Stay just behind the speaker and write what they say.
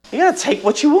You gotta take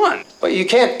what you want. But you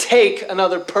can't take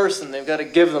another person. They've got to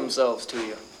give themselves to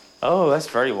you. Oh, that's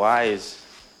very wise.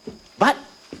 But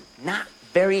not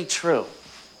very true.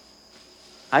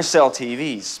 I sell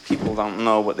TVs. People don't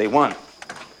know what they want.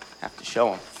 Have to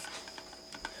show them.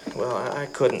 Well, I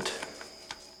couldn't.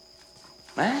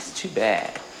 That's too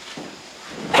bad.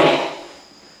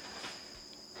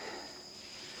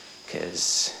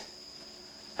 Because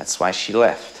that's why she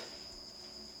left.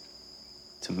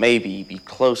 To maybe be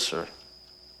closer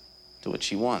to what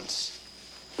she wants.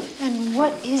 And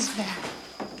what is that?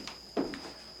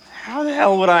 How the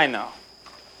hell would I know?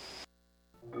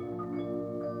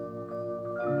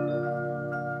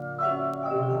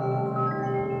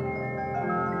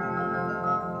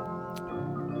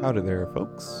 Howdy there,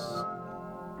 folks.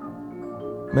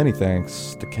 Many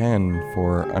thanks to Ken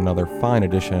for another fine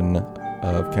edition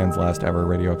of Ken's Last Ever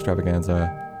Radio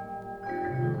Extravaganza.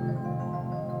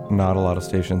 Not a lot of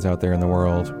stations out there in the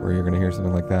world where you're going to hear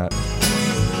something like that.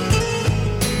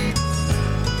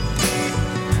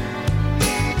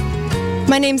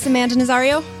 My name's Amanda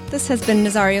Nazario. This has been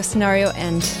Nazario Scenario,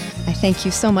 and I thank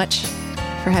you so much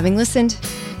for having listened.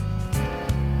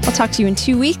 I'll talk to you in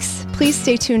 2 weeks. Please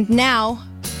stay tuned now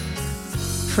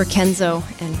for Kenzo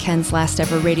and Ken's Last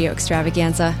Ever Radio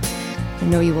Extravaganza. I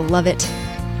know you will love it.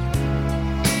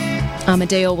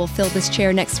 Amadeo will fill this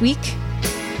chair next week.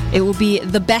 It will be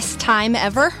the best time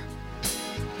ever.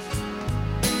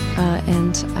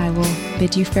 And I will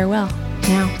bid you farewell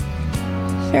now.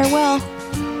 Farewell.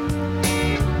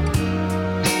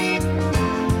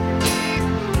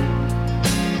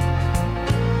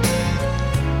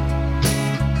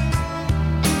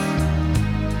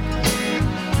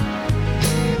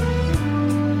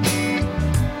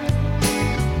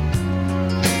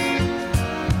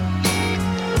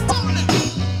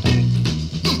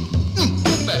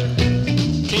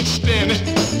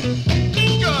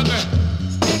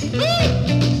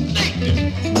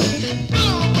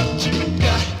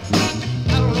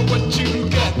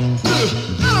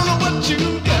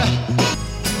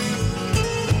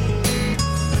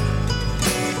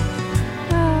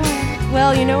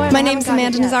 Well, you know what? My name's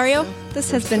Amanda Nazario.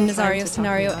 This has been Nazario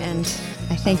Scenario, and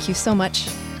I thank you so much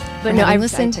for having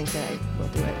listened. I think that I will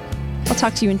do it. I'll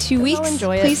talk to you in 2 weeks. I'll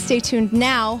enjoy it. Please stay tuned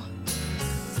now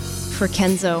for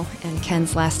Kenzo and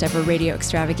Ken's Last Ever Radio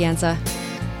Extravaganza.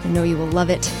 I know you will love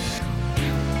it.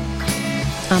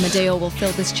 Amadeo will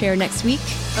fill this chair next week.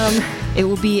 It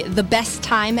will be the best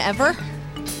time ever.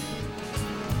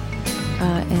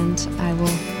 And I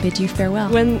will bid you farewell.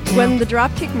 When the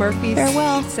Dropkick Murphys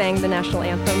Farewell. sang the national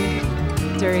anthem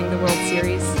during the World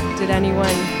Series, did anyone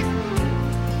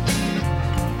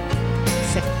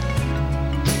say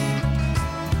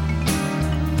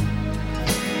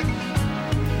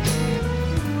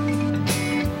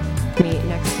me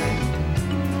next time?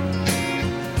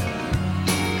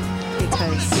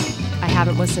 Because I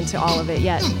haven't listened to all of it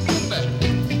yet.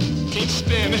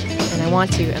 And I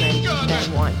want to, and I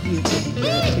then want you to hear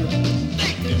it too.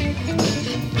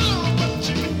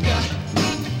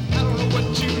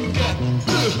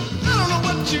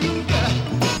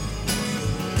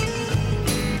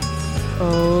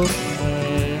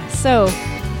 Okay, so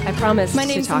I promised My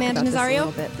name's to talk Amanda about this a Nazario.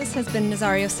 little bit. This has been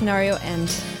Nazario Scenario, and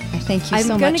I thank you I'm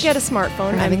so much going to get a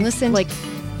smartphone. for having listened. Like,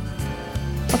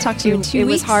 I'll talk to you in 2 it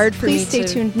weeks. was hard for Please me stay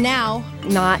to tuned now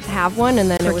not have one, and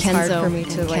then for it was hard Kenzo for me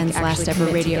to and like Ken's actually Last Ever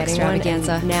commit to Radio getting one, and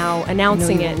Extravaganza. now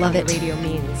announcing I know you it will on love the it. radio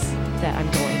means that I'm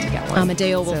going to get one.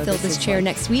 Amadeo will So fill this this is, chair like,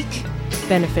 next week.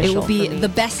 beneficial. It will be for me the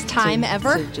best time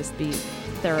ever. to just be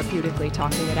therapeutically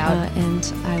talking it out.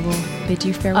 And I will bid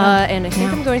you farewell. And I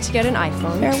think now. I'm going to get an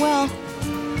iPhone. Farewell.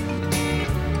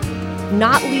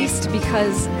 Not least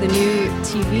because the new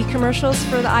TV commercials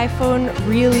for the iPhone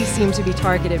really seem to be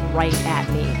targeted right at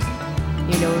me.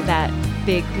 You know, that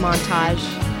big montage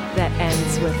that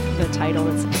ends with the title.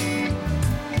 That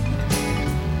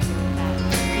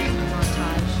big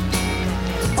montage that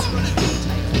ends with the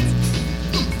title.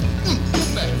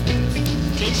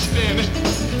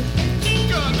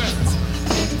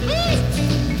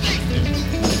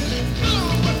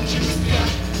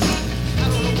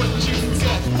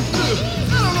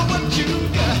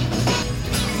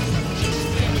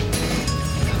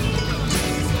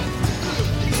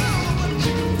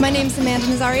 My name's Amanda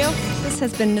Nazario. This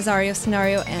has been Nazario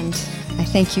Scenario, and I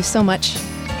thank you so much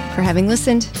for having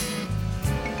listened.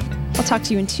 I'll talk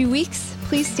to you in 2 weeks.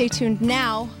 Please stay tuned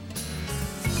now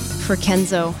for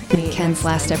Kenzo and Ken's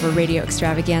Last Ever Radio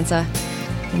Extravaganza.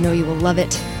 I know you will love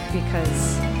it.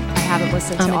 Because I haven't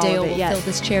listened to Amadeo all of it will yet. fill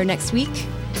this chair next week.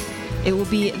 It will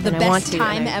be the And I want best to,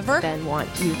 time and I ever. then want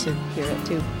you to hear it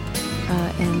too.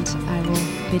 And I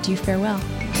will bid you farewell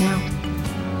now.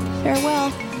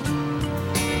 Farewell.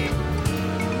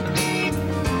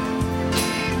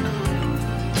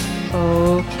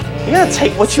 Okay. You gotta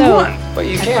take what you So- want. But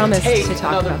you I can't promised take to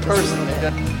talk another about this a person.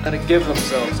 little They've got to give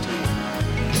themselves to you.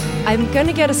 I'm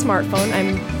gonna get a smartphone.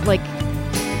 I'm like,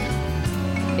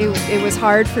 it was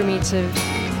hard for me to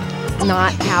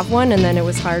not have one, and then it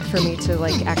was hard for me to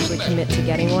like actually commit to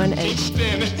getting one. And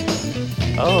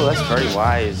Oh, that's very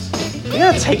wise. You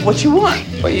gotta take what you want.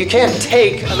 But you can't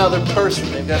take another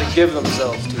person. They've got to give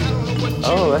themselves to you.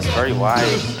 Oh, that's very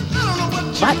wise.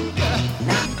 But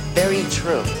not very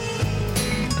true.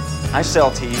 I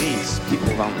sell TVs. People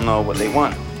don't know what they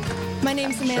want. My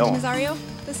name's Amanda Show 'em. Nazario.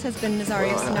 This has been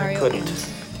Nazario Well, I Scenario, couldn't.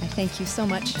 and I thank you so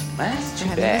much That's for too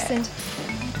having bad. listened.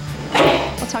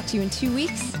 I'll talk to you in 2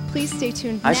 weeks. Please stay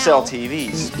tuned I now. sell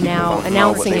TVs. People now don't know what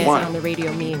announcing they it want. on the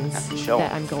radio means Have to show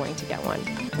that 'em. I'm going to get one.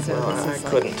 So Well, this I is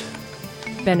like couldn't.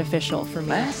 beneficial for me.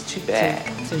 That's too bad.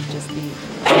 To just be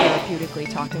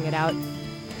therapeutically talking it out.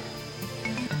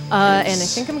 And I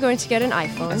think I'm going to get an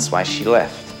iPhone. That's why she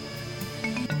left.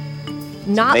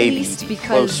 Not maybe least be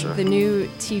because closer. the new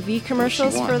TV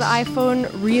commercials for the wants. iPhone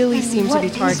really And seem to what be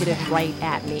is targeted that? right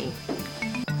at me.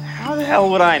 How the hell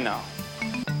would I know?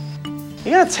 You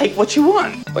gotta take what you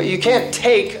want. But you can't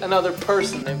take another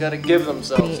person. They've got to give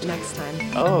themselves Me to you. next time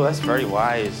Oh, that's very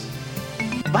wise.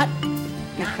 But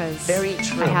because very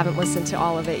true. I haven't listened to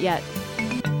all of it yet.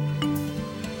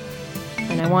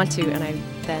 And I want to, and I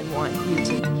then want you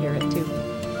to hear it too.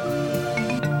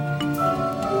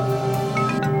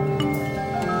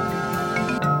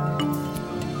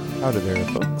 Howdy there,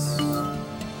 folks.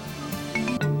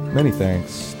 Many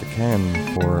thanks to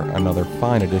Ken for another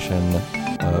fine edition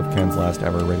of Ken's last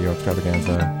ever radio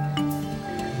extravaganza.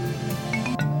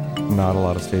 Not a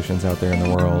lot of stations out there in the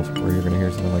world where you're going to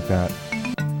hear something like that.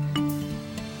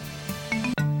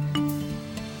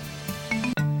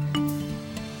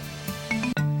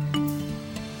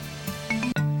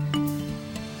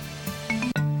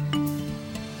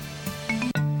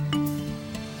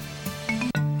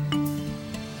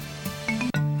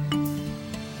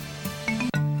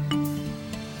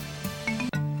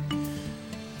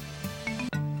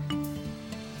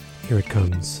 Here it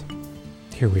comes.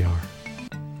 Here we are.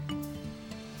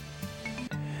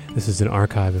 This is an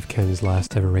archive of Ken's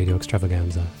last ever radio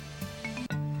extravaganza.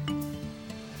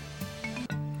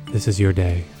 This is your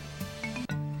day.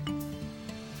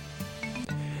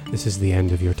 This is the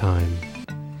end of your time.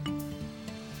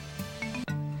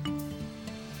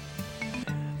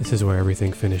 This is where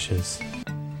everything finishes.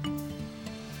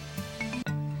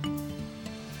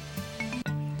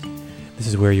 This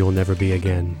is where you will never be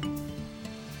again.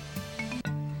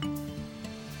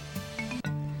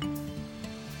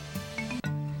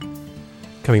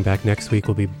 Coming back next week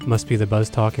must be the Buzz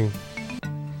talking.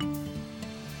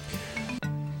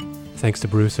 Thanks to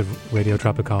Bruce of Radio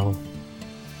Tropical.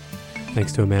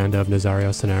 Thanks to Amanda of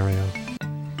Nazario Scenario.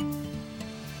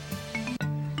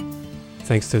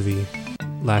 Thanks to the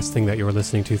last thing that you were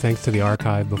listening to. Thanks to the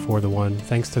archive before the one.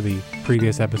 Thanks to the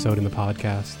previous episode in the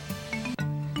podcast.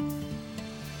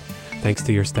 Thanks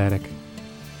to your static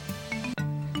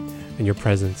and your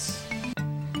presence.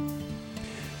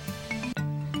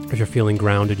 If you're feeling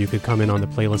grounded, you could come in on the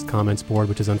playlist comments board,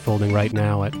 which is unfolding right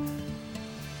now.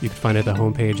 You can find it at the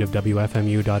homepage of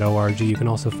WFMU.org. You can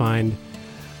also find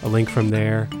a link from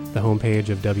there, the homepage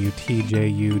of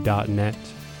WTJU.net.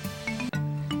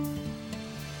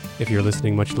 If you're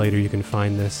listening much later, you can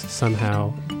find this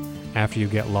somehow after you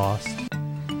get lost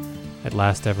at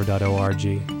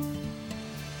lastever.org.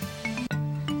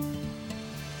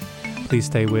 Please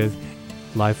stay with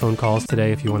live phone calls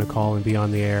today if you want to call and be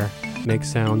on the air. Make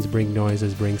sounds, bring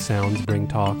noises, bring sounds, bring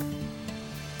talk.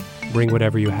 Bring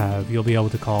whatever you have. You'll be able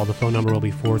to call. The phone number will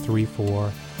be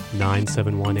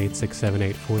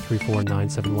 434-971-8678.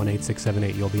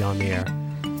 434-971-8678. You'll be on the air.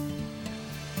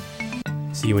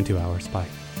 See you in 2 hours. Bye.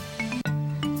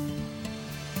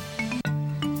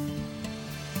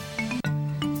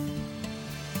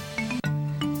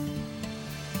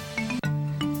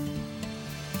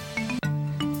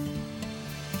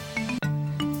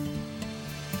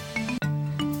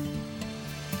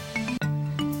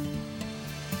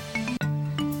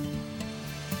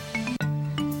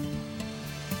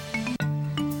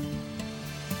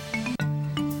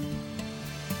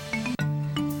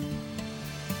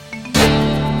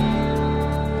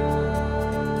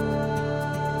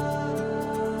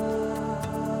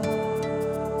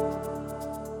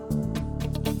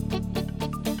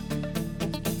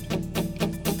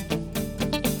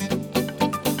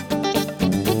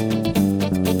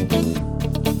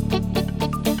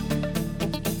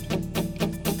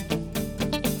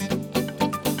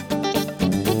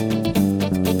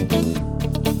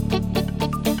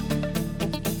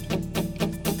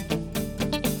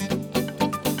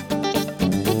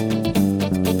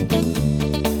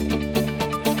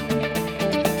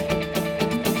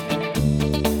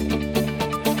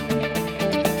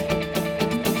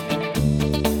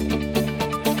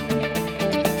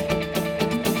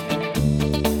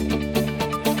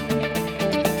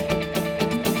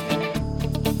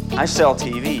 I sell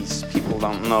TVs. People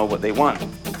don't know what they want.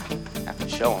 Have to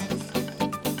show them.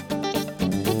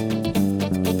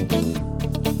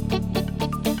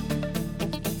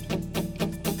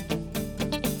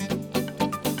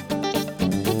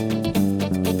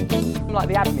 Like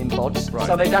the admin bods,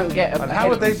 so they don't get And how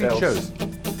would they be chosen?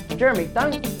 Jeremy,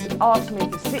 don't ask me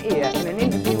to sit here in an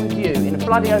interview with you in a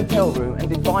bloody hotel room and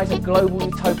devise a global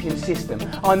utopian system.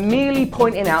 I'm merely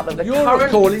pointing out that the You're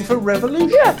calling for revolution.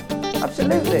 Yeah,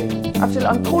 absolutely. Absolutely.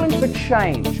 I'm calling for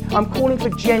change. I'm calling for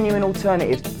genuine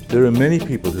alternatives. There are many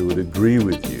people who would agree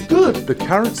with you. Good. The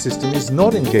current system is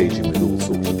not engaging with all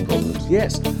sorts of problems,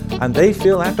 yes, and they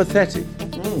feel apathetic,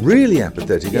 really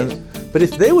apathetic. Yes. But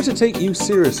if they were to take you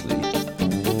seriously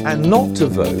and not to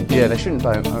vote... Yeah, they shouldn't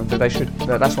vote. They should.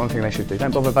 That's one thing they should do.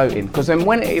 Don't bother voting, because then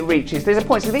when it reaches, there's a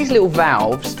point. So these little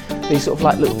valves, these sort of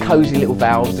like little cosy little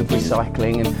valves of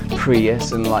recycling and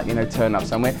Prius and like, you know, turn up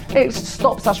somewhere. It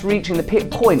stops us reaching the pit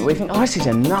point where we think, oh, this is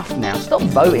enough now. Stop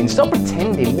voting. Stop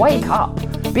pretending. Wake up.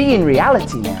 Be in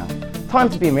reality now. Time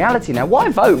to be in reality now. Why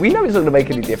vote? We know it's not going to make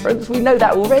any difference. We know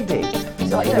that already.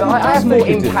 So, like, you know, I have more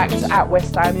impact at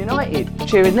West Ham United,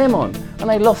 cheering them on, and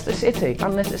they lost the city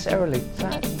unnecessarily.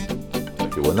 Sad.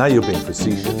 Okay, well, now you're being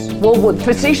facetious. Well,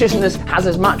 facetiousness has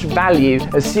as much value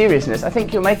as seriousness. I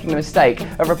think you're making the mistake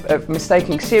of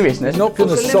mistaking seriousness. You're not going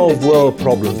to solve world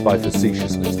problems by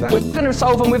facetiousness. We're going to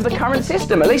solve them with the current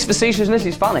system. At least facetiousness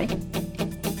is funny.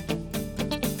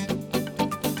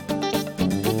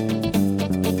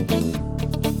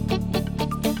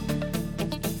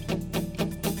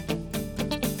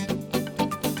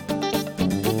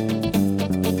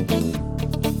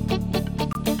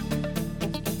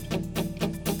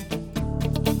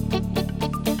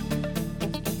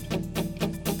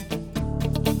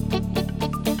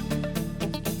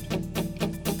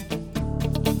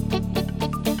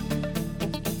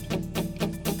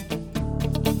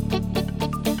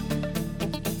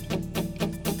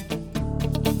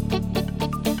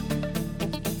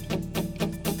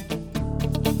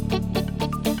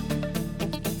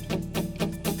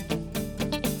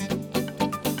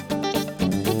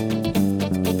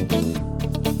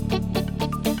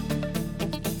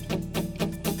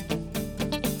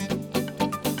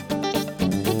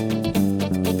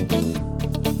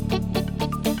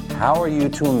 How are you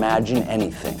to imagine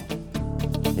anything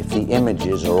if the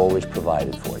images are always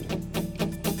provided for you?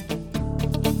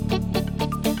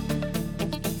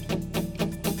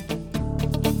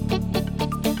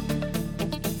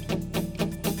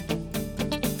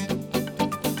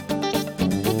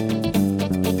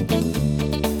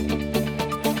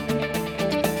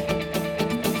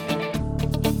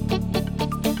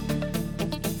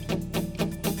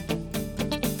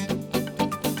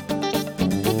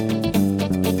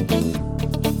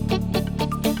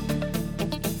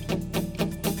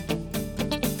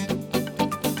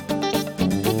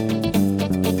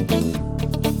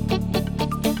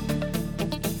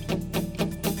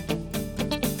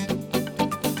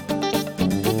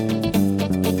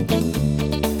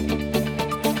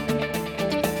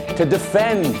 To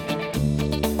defend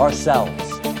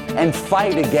ourselves and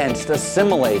fight against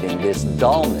assimilating this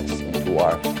dullness into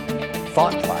our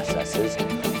thought processes,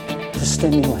 to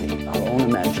stimulate our own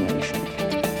imagination,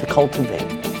 to cultivate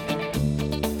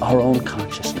our own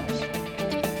consciousness,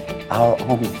 our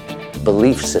own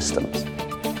belief systems.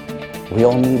 We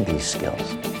all need these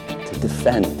skills to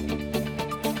defend,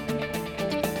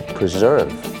 to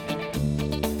preserve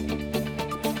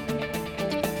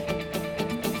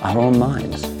our own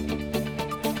minds.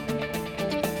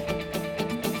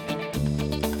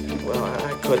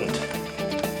 Couldn't.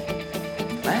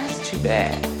 That's too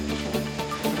bad.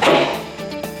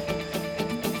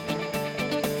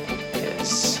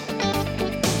 Yes.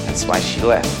 That's why she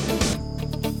left.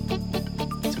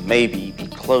 To maybe be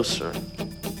closer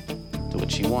to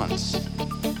what she wants.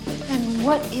 And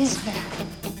what is that?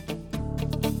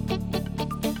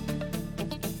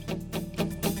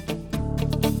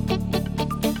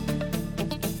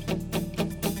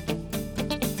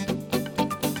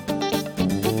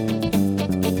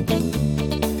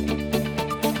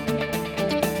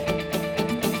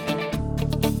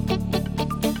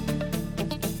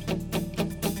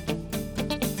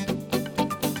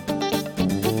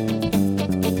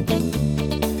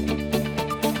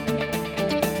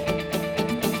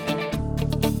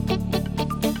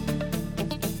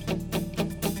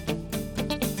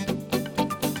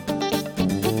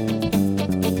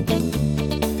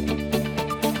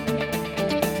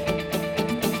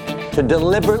 To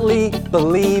deliberately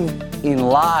believe in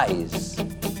lies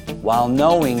while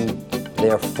knowing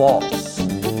they're false.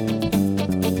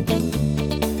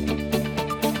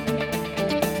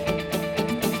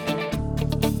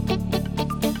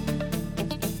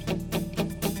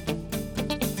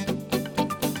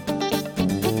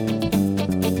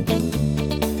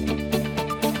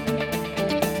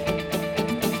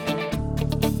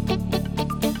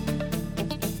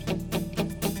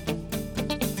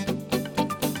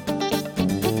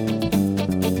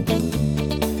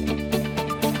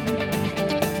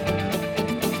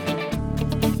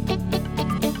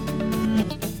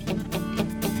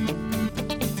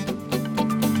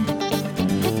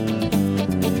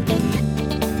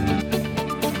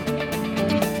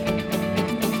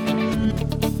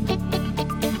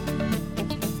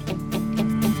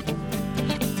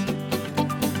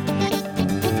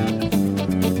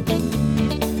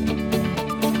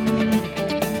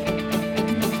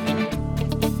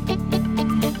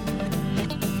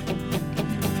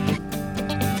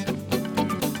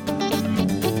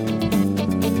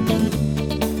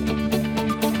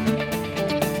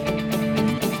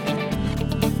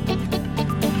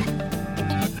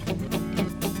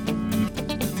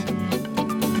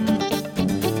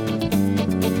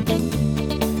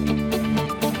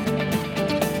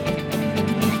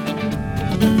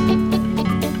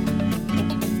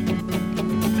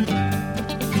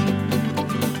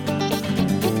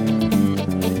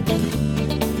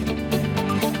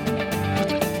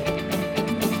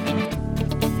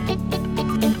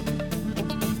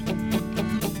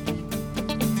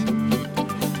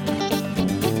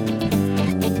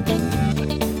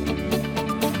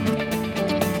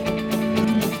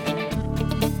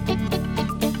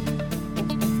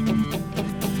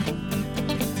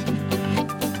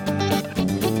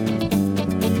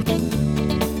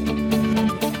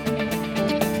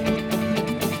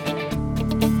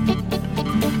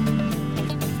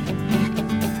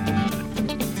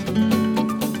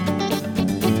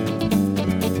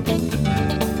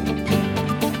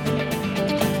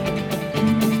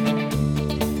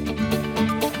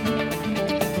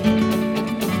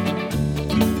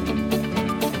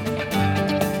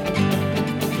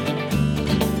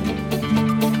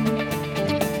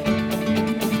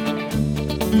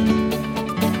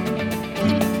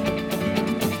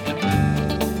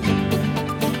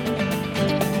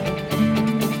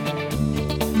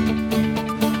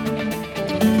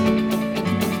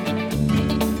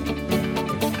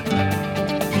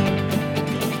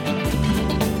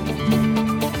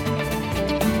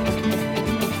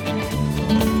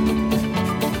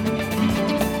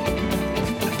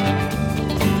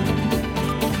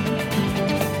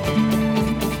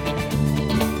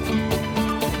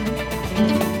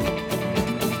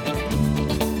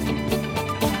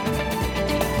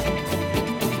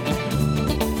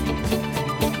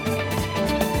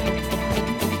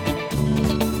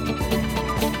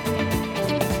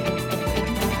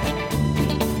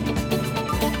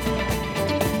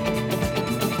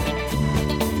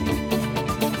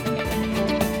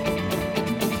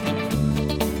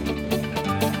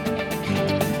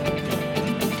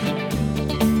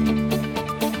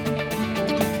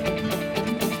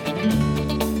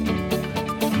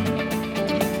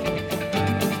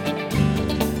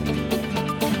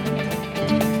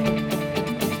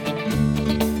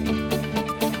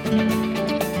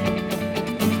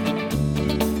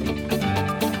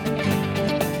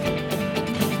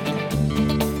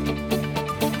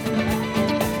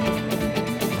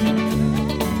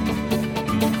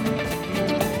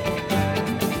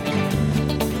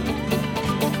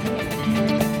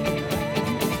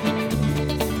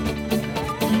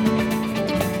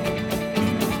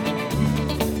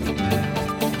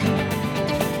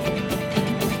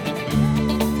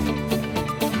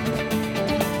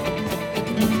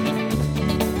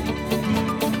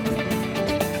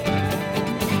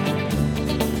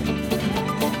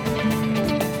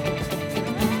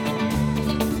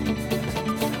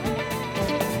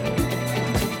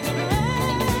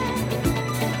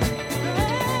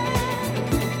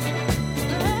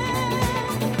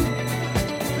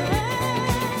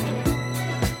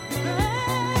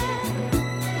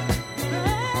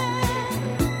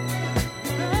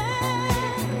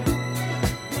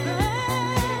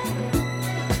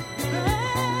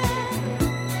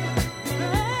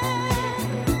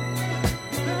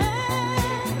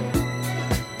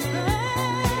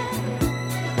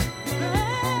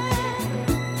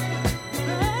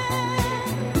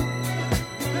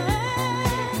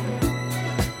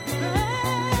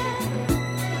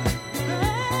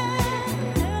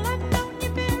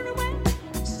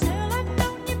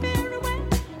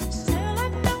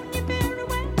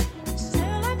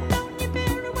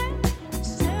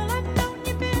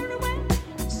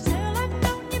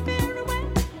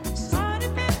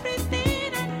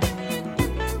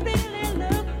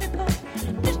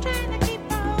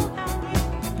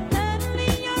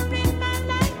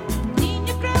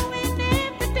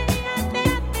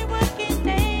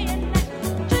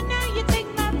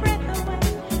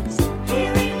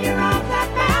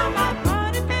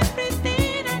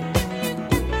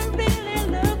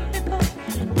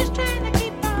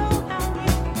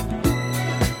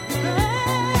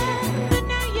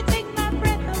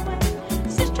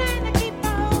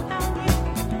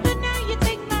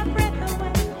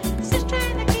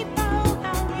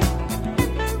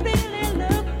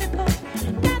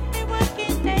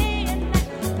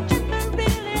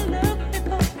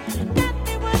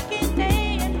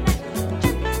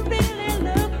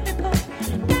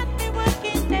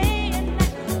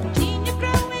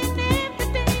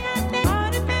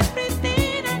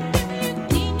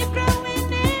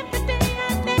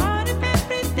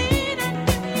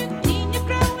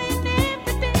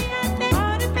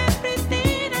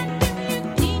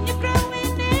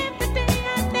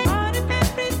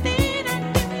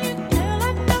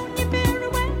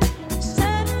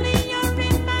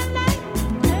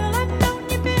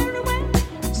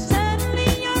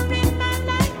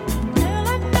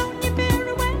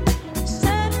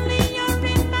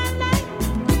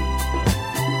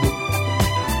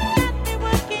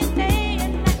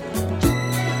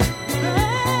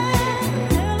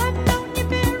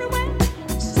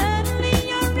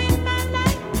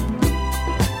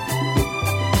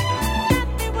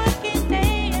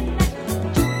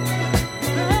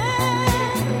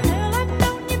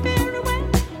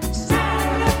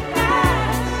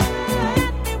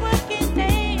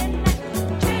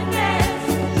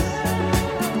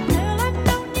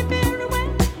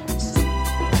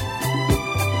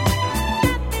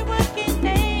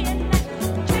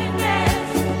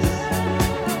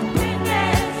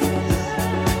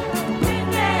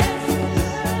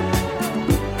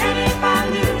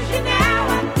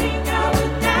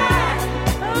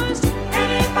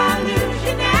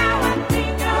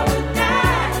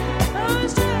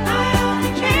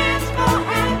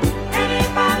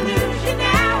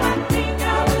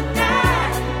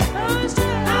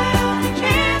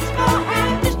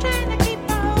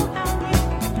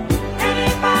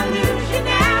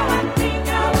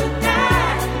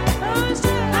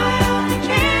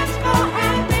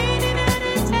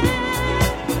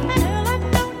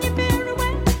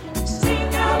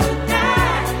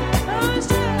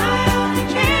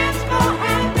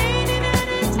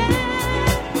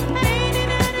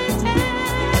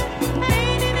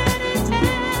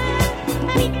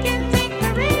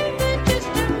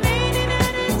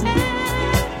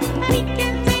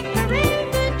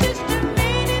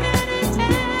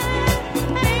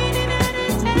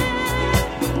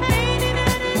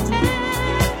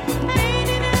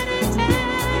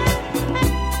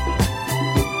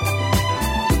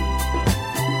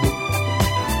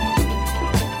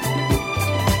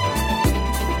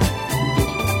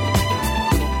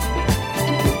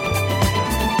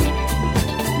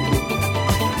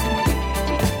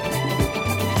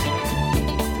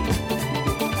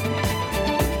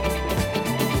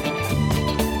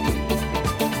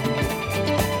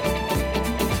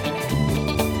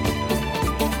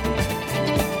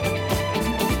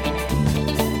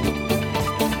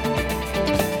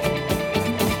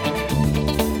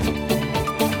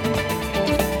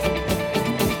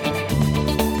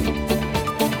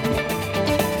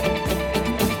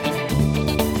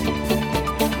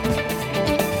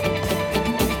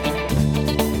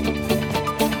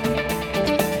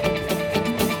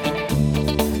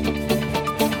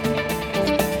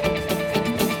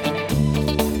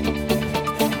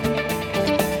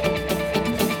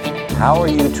 How are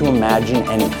you to imagine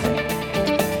anything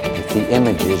if the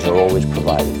images are always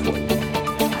provided for you?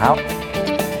 How?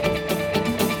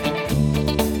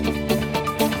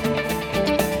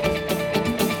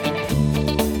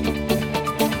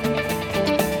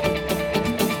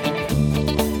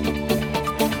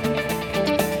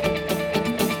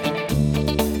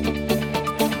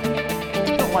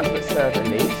 Not ones that serve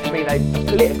elites, be they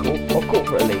political or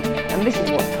corporate elites. And this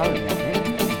is what's currently happening.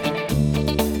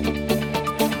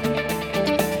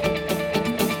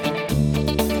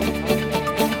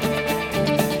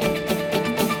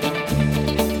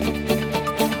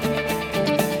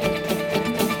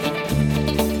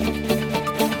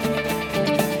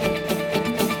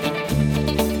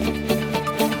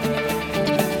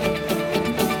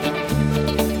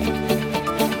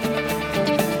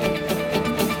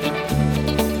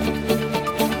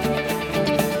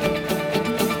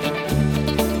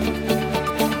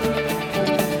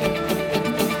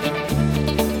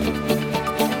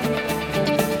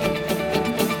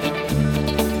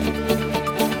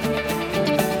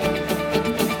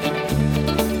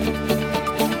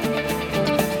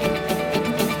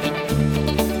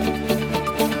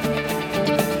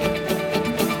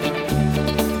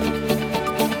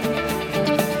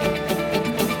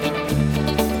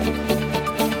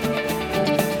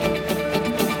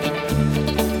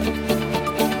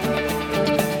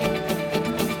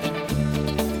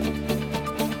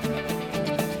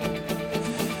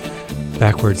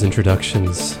 Backwards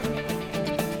introductions.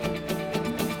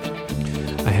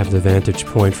 I have the vantage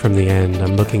point from the end.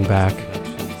 I'm looking back.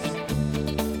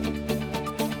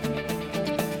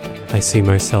 I see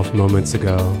myself moments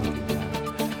ago.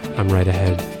 I'm right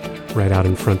ahead, right out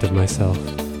in front of myself. I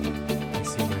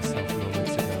see myself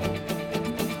moments ago.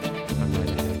 I'm right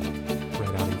ahead,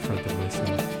 right out in front of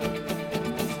myself.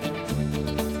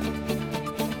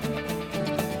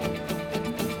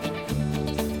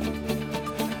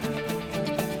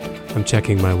 I'm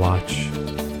checking my watch.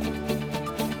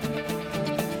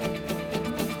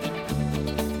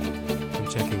 I'm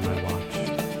checking my watch.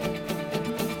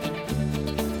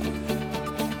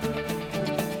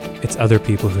 It's other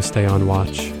people who stay on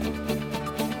watch.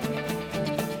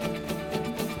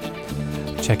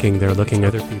 Checking, they're looking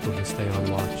at other people who stay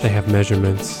on watch. They have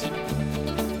measurements.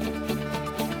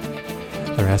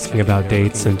 They're asking about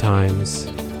dates and times.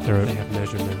 They have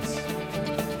measurements.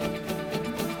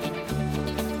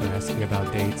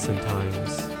 About dates and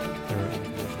times.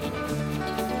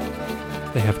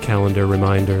 They have calendar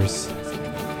reminders.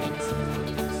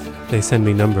 They send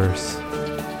me numbers.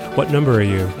 What number are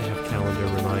you? They have calendar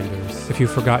reminders. If you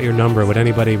forgot your number, would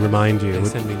anybody remind you? They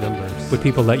send me numbers. Would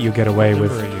people let you get away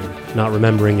with not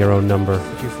remembering your own number?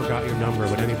 If you forgot your number,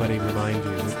 would anybody remind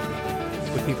you?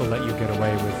 Would people let you get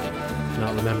away with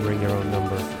not remembering your own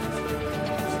number?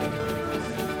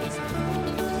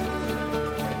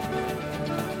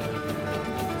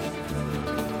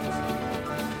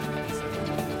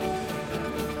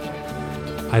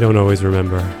 I don't always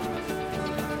remember.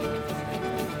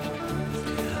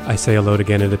 I say hello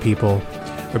again to the people.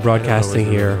 We're broadcasting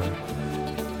here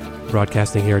at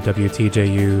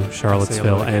WTJU,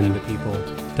 Charlottesville, and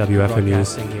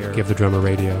WFMU's Give the Drummer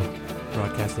Radio.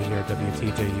 Broadcasting here at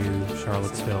WTJU,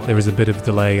 Charlottesville. There was a bit of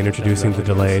delay in introducing the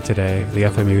delay today. The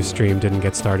FMU stream didn't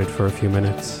get started for a few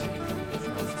minutes.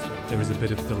 There was a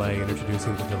bit of delay in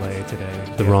introducing the delay today.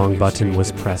 The wrong button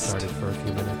was pressed. For a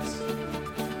few minutes.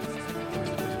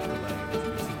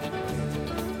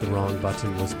 The wrong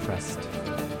button was pressed.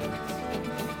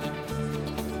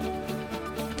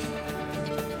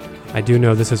 I do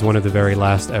know this is one of the very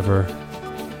last ever.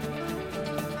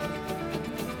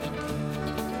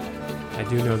 I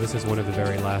do know this is one of the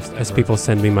very last ever. As people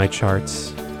send me my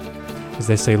charts, as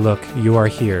they say, look, you are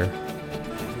here.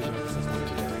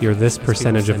 You're this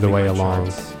percentage of the way along.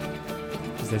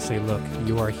 As they say, look,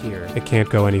 you are here. It can't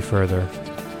go any further.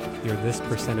 You're this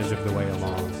percentage of the way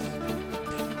along.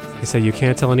 They say you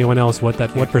can't tell anyone else what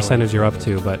percentage you're up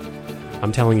to, but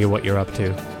I'm telling you what you're up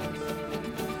to.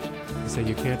 They say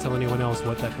you can't tell anyone else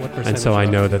what percentage. And so I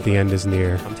know that the end is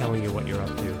near. I'm telling you what you're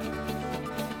up to.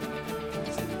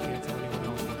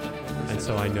 And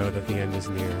so I know that the end is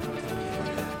near.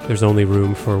 There's only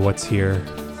room for what's here.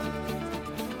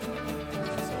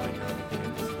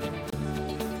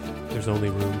 There's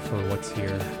only room for what's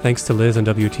here. Thanks to Liz and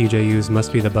WTJU's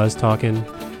Must Be the Buzz talking.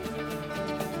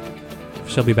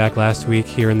 She'll be back last week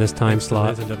here in this time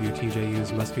slot. Liz and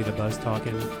WTJU's Must Be the Buzz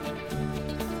talking.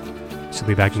 She'll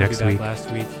be back next week. Last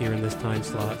week here in this time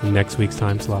slot. In next week's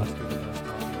time slot.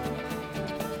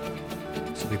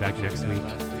 She'll be back next week.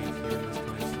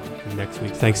 Next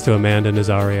week. Thanks to Amanda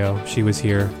Nazario. She was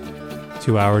here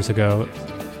 2 hours ago.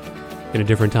 in a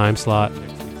different time slot,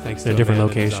 Thanks in a to different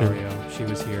Amanda location. Nazario. She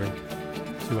was here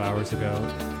 2 hours ago.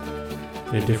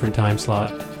 In a different time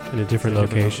slot, in a different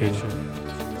location. In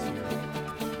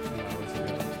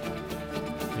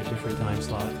a different time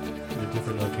slot, in a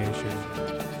different location.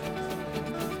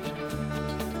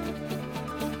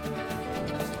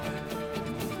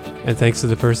 And thanks to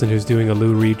the person who's doing a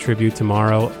Lou Reed tribute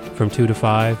tomorrow from 2 to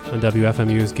 5 on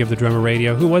WFMU's Give the Drummer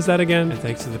Radio. Who was that again? And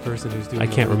thanks to the person who's doing I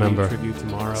can't a Lou Reed remember. tribute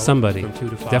tomorrow Somebody. from 2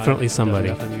 to 5. Definitely somebody.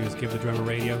 WFMU's Give the Drummer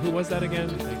Radio. Who was that again?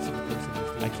 And thanks to the person who's doing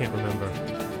I can't remember.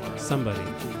 Somebody.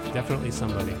 Definitely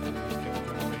somebody.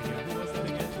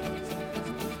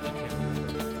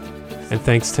 And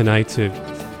thanks tonight to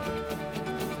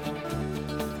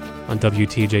on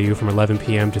WTJU from 11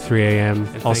 p.m. to 3 a.m.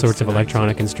 All sorts of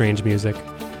electronic and strange music.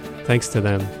 Thanks to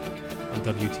them. On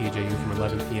WTJU from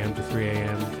 11 p.m. to 3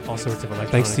 a.m. All sorts of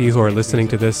electronic. Thanks to you who are listening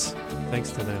to this. Thanks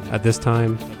to them. At this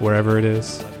time, wherever it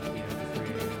is.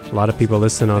 A lot of people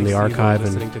listen on the archive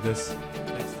and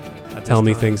tell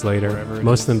me things later.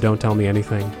 Most of them don't tell me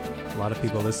anything. A lot of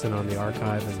people listen on the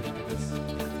archive and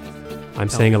I'm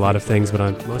saying a lot of things, but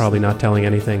I'm probably not telling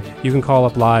anything. You can call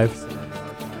up live.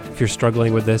 If you're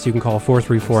struggling with this, you can call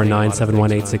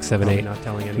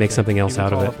 434-971-8678. Make something else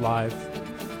out of it.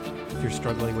 If you're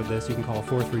struggling with this, you can call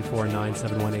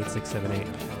 434-971-8678.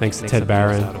 Thanks to Ted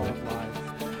Barron.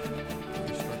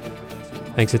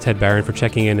 Thanks to Ted Barron for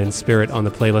checking in spirit on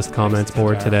the playlist comments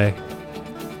board today.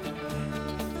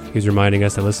 He's reminding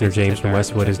us that listener James from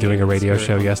Westwood is doing a radio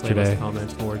show yesterday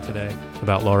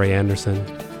about Laurie Anderson.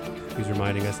 He's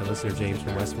reminding us that listener James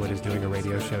from Westwood is doing a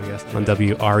radio show yesterday on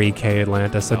WREK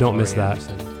Atlanta, so don't miss that.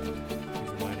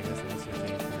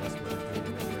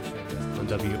 On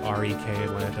WREK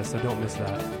Atlanta, so don't miss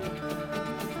that.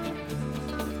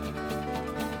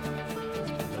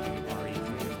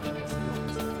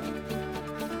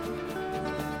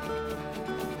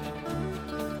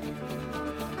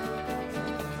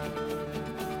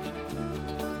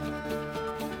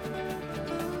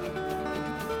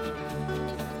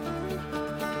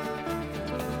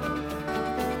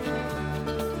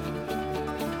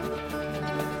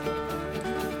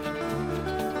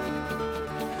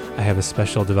 I have a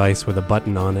special device with a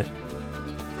button on it.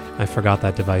 I forgot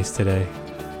that device today.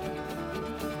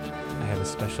 I have a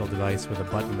special device with a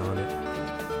button on it.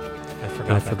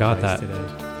 I forgot that today.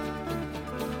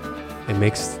 It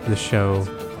makes the show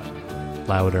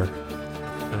louder.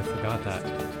 I forgot that.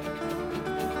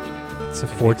 It's a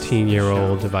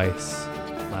 14-year-old device.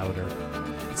 Louder.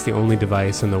 It's the only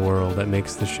device in the world that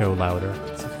makes the show louder.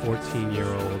 It's a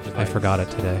 14-year-old device. I forgot it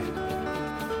today.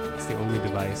 It's the only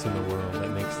device in the world that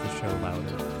makes the show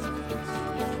louder.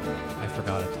 I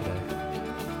forgot it today.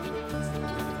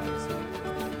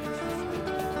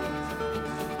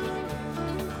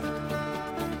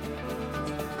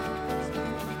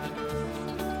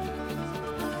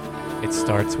 It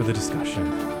starts with a discussion.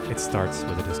 It starts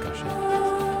with a discussion.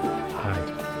 Hi.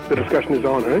 The discussion is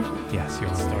on, right? Yes, you're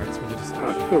on. It starts with a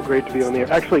discussion. It's so great to be on the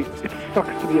air. Actually, it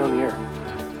sucks to be on the air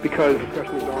because the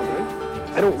discussion is on, right?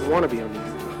 I don't want to be on the air.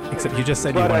 Except you just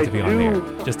said you wanted to be on the air.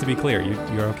 Just to be clear,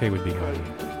 you're okay with being on the air.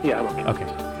 Yeah, I'm okay. Okay.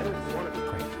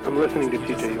 Great. I'm listening to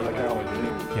TJU like I always do.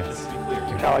 Yes.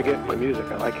 It's how I get my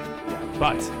music. I like it. Yeah.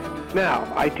 But now,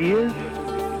 ideas.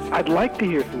 I'd like to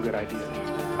hear some good ideas.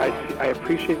 I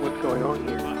appreciate what's going on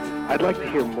here. I'd like to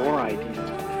hear more ideas.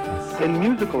 And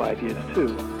musical ideas,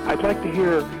 too. I'd like to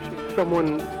hear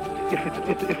someone, if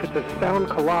it's a sound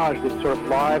collage that's sort of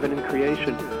live and in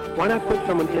creation, why not put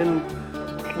someone in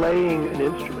playing an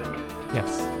instrument?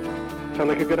 Yes. Sound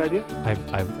like a good idea?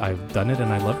 I've done it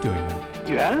and I love doing it.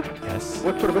 You have? Yes.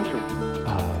 What sort of instrument?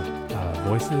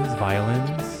 Voices,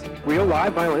 violins. Real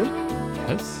live violin?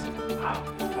 Yes. Wow,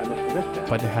 I must have missed that.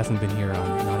 But it hasn't been here,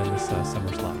 not in this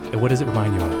summer slot. What does it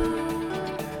remind you of?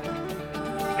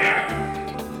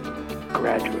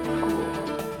 Graduate school.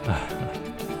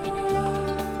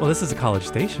 Well, this is a college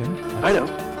station. I know.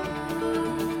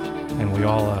 And we're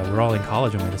all in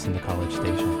college when we listen to college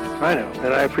stations. I know,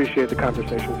 and I appreciate the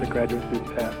conversations that graduate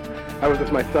students have. I was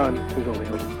with my son, who's only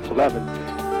 11,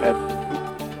 at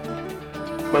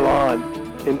Milan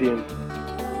Indian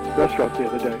restaurant the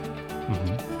other day,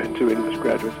 and two English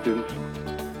graduate students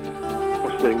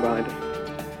were sitting behind us.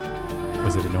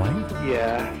 Was it annoying?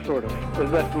 Yeah, sort of. To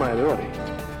the best of my ability.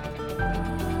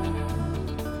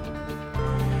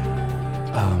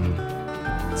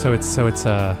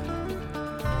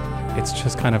 It's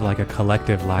just kind of like a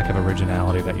collective lack of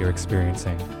originality that you're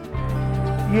experiencing.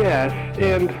 Yes,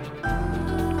 and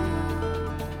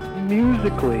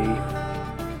musically,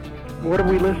 what are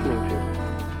we listening to?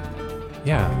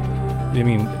 Yeah, I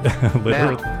mean,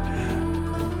 literally,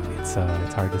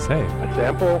 It's hard to say. A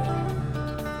sample?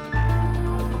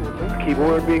 A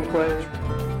keyboard being played?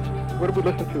 What did we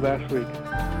listen to last week?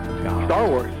 Star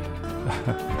Wars.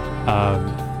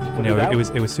 No, it was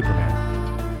Superman.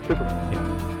 Superman.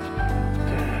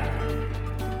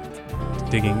 Yeah.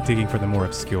 Digging for the more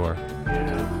obscure.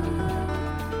 Yeah.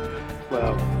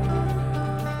 Well,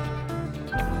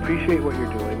 appreciate what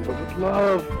you're doing, but would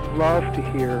love to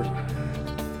hear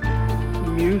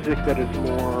music that is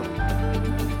more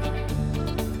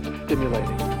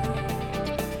stimulating.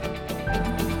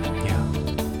 Yeah.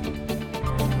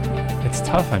 It's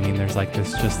tough. I mean, there's like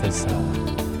this.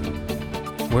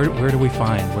 Where do we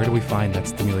find that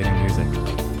stimulating music?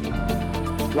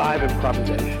 Live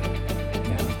improvisation.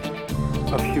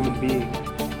 Yeah. Of human beings.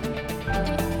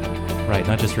 Right,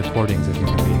 not just recordings of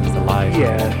human beings, the live.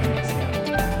 Yes.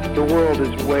 Yeah. The world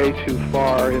is way too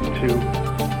far into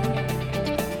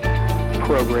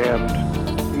programmed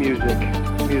music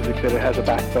that it has a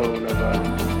backbone of a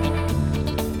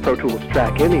Pro Tools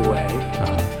track anyway.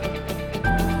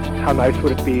 How nice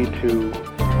would it be to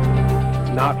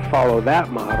not follow that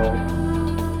model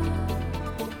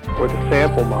or the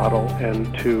sample model,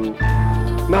 and to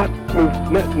not move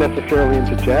necessarily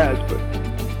into jazz, but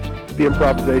the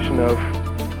improvisation of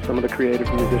some of the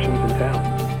creative musicians in town,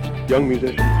 young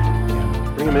musicians.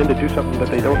 Yeah. Bring them in to do something that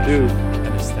they don't do.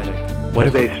 An aesthetic. What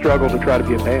if they struggle to try to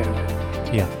be a band?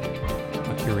 Yeah.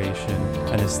 A curation,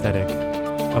 an aesthetic,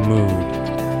 a mood.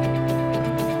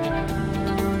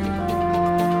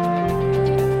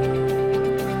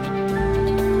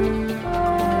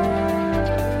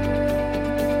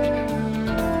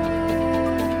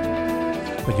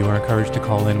 But you are encouraged to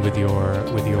call in with your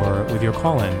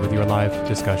call-in, with your live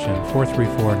discussion,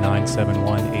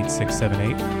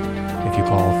 434-971-8678. If you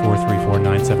call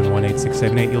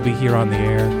 434-971-8678, you'll be here on the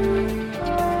air.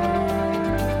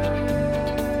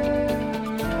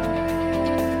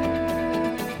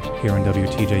 Here on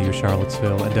WTJU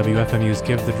Charlottesville and WFMU's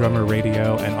Give the Drummer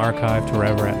Radio and archived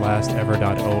forever at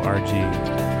lastever.org.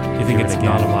 You think it's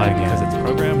not alive because it's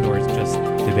programmed, or it's just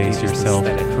debase yourself,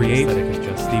 create the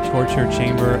torture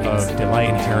chamber of delight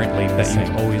inherently that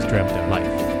you've always dreamt of life?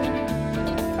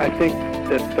 I think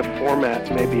that the format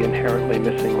may be inherently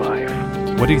missing life.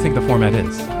 What do you think the format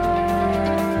is?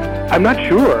 I'm not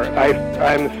sure.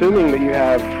 I'm assuming that you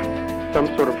have some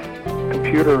sort of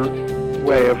computer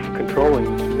way of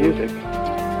controlling music.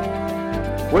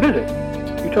 What is it?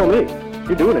 You tell me.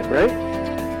 You're doing it, right?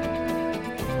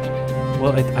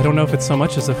 Well, I don't know if it's so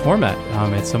much as a format.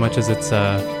 It's so much as it's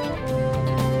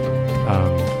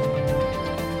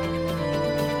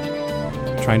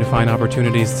trying to find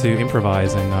opportunities to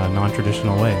improvise in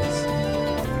non-traditional ways.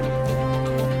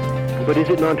 But is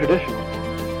it non-traditional?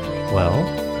 Well,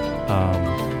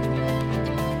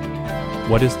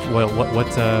 what?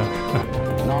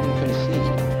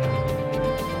 Non-conceived.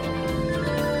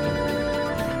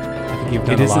 I think you've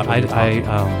done a lot. I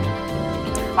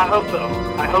hope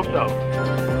so.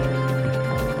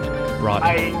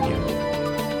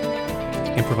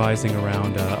 Improvising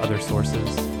around other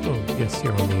sources. Oh, yes,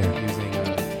 you're on the air.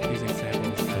 Using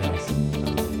samples as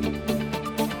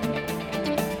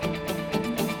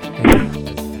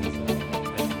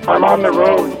I'm on the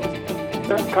road,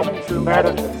 coming through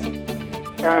Madison,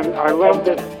 and I love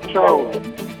this show,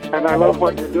 and I love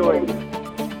what you're doing.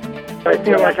 I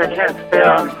feel like I can't stay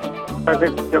on because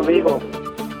it's illegal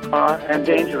and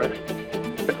dangerous.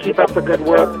 But keep up the good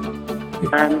work,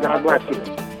 and God bless you.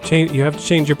 You have to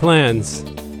change your plans.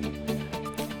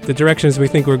 The directions we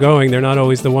think we're going, they're not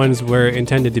always the ones we're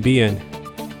intended to be in.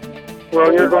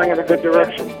 Well, you're going in a good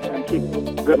direction, and keep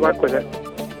good luck with it.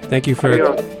 Thank you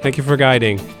for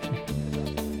guiding.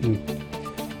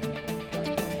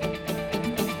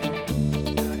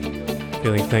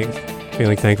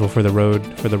 Feeling thankful for the road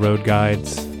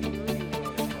guides.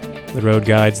 The road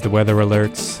guides, the weather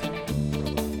alerts,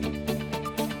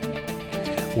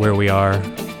 where we are,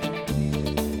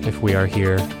 if we are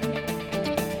here.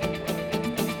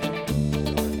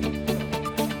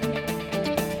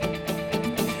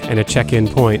 And a check-in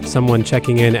point, someone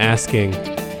checking in asking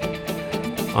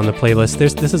on the playlist.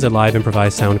 This is a live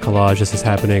improvised sound collage. This is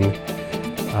happening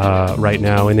right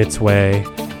now in its way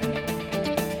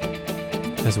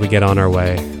as we get on our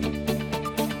way.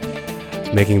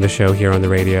 Making the show here on the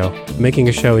radio. Making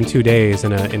a show in 2 days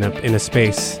in a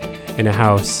space, in a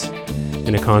house,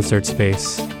 in a concert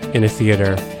space, in a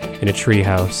theater, in a tree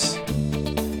house,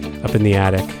 up in the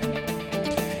attic.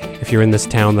 If you're in this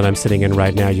town that I'm sitting in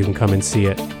right now, you can come and see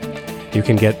it. You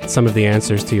can get some of the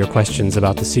answers to your questions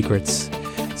about the secrets.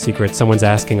 Someone's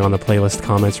asking on the playlist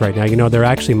comments right now. You know, there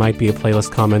actually might be a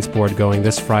playlist comments board going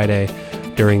this Friday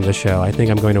during the show. I think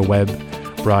I'm going to web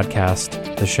broadcast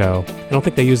the show. I don't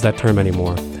think they use that term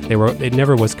anymore. It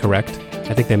never was correct.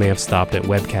 I think they may have stopped at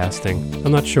webcasting.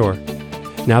 I'm not sure.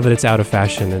 Now that it's out of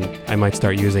fashion, and I might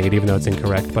start using it even though it's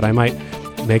incorrect, but I might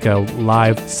make a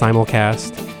live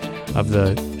simulcast of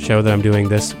the show that I'm doing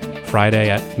this Friday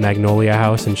at Magnolia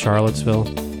House in Charlottesville.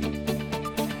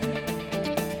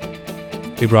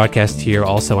 We broadcast here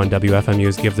also on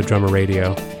WFMU's Give the Drummer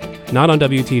Radio. Not on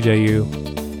WTJU,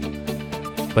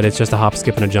 but it's just a hop,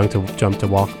 skip, and a jump to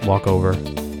walk over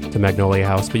to Magnolia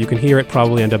House. But you can hear it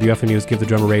probably on WFMU's Give the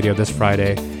Drummer Radio this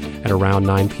Friday at around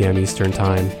 9 p.m. Eastern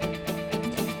Time.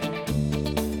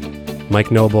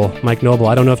 Mike Noble,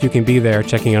 I don't know if you can be there,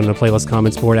 checking out on the playlist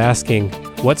comments board, asking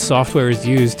what software is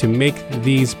used to make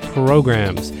these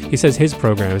programs. He says his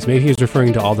programs. Maybe he's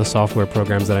referring to all the software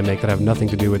programs that I make that have nothing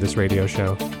to do with this radio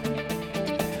show.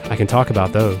 I can talk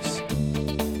about those.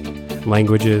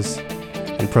 Languages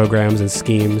and programs and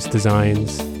schemes,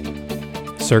 designs,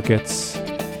 circuits,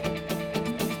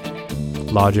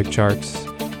 logic charts,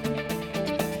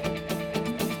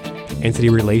 entity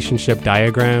relationship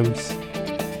diagrams.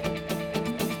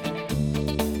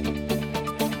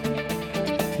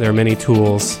 There are many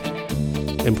tools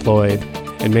employed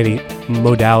and many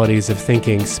modalities of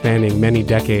thinking spanning many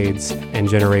decades and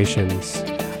generations,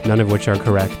 none of which are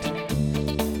correct,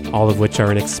 all of which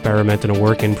are an experiment and a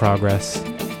work in progress.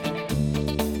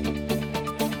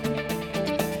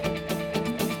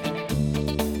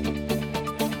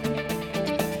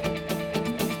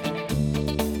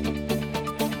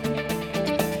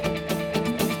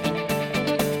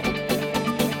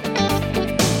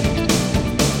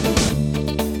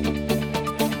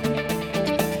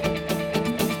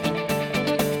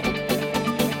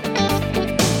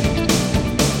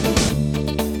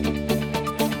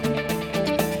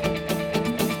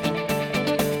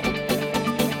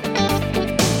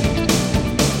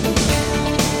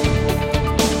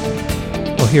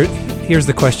 Here's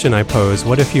the question I pose.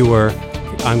 What if you were,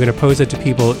 I'm going to pose it to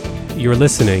people, you're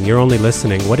listening, you're only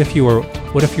listening. What if you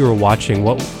were watching?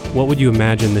 What would you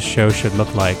imagine the show should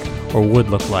look like or would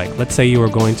look like? Let's say you were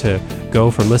going to go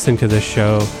from listening to this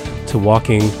show to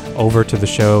walking over to the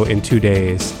show in 2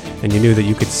 days, and you knew that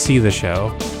you could see the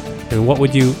show. And what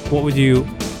would you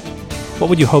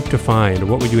hope to find?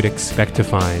 What would you expect to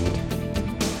find?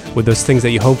 Would those things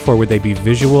that you hope for, would they be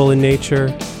visual in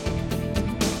nature?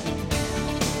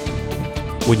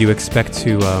 Would you expect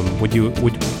to,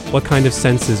 what kind of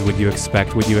senses would you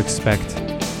expect?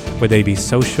 Would they be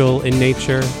social in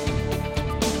nature?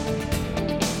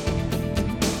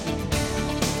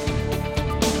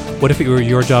 What if it were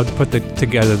your job to put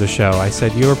together the show? I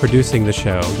said, you're producing the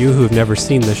show. You who've never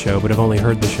seen the show but have only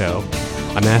heard the show.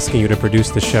 I'm asking you to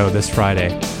produce the show this Friday.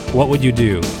 What would you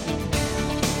do?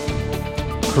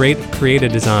 Create a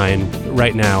design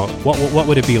right now. What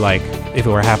would it be like if it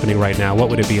were happening right now? What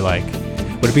would it be like?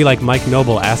 Would it be like Mike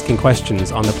Noble asking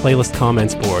questions on the playlist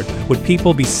comments board? Would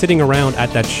people be sitting around at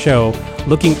that show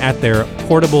looking at their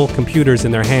portable computers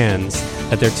in their hands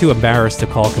that they're too embarrassed to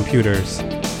call computers?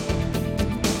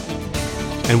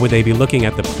 And would they be looking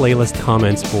at the playlist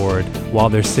comments board while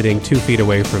they're sitting 2 feet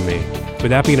away from me?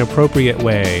 Would that be an appropriate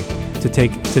way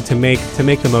to make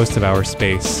the most of our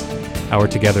space, our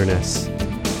togetherness?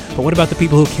 But what about the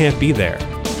people who can't be there?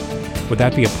 Would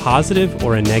that be a positive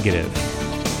or a negative?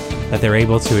 That they're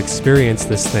able to experience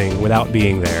this thing without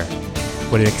being there?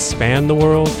 Would it expand the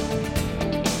world?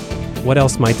 What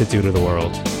else might it do to the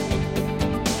world?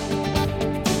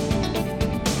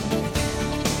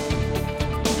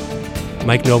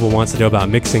 Mike Noble wants to know about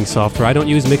mixing software. I don't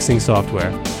use mixing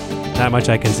software. That much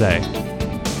I can say.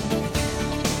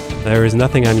 There is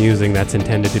nothing I'm using that's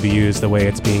intended to be used the way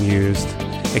it's being used,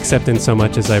 except in so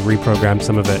much as I've reprogrammed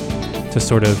some of it to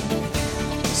sort of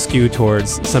skew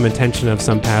towards some intention of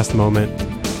some past moment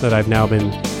that I've now been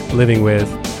living with.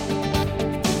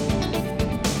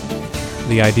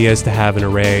 The idea is to have an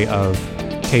array of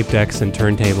tape decks and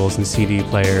turntables and CD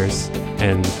players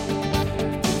and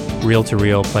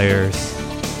reel-to-reel players,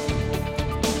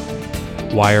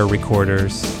 wire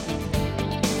recorders,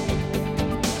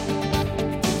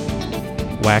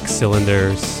 wax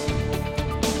cylinders,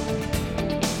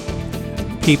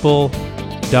 people,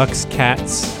 ducks,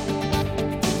 cats.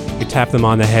 You tap them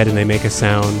on the head and they make a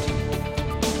sound.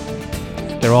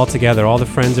 They're all together. All the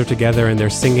friends are together and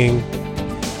they're singing.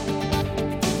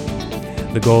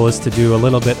 The goal is to do a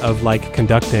little bit of like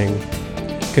conducting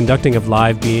of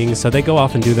live beings. So they go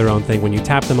off and do their own thing. When you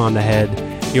tap them on the head,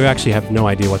 you actually have no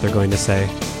idea what they're going to say.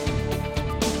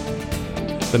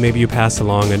 But maybe you pass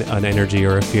along an energy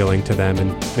or a feeling to them,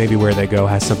 and maybe where they go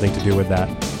has something to do with that.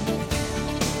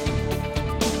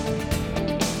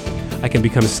 I can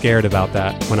become scared about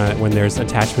that when there's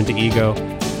attachment to ego.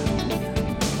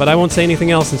 But I won't say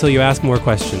anything else until you ask more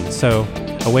questions. So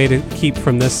a way to keep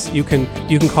from this, you can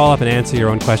call up and answer your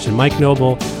own question. Mike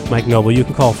Noble, you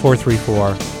can call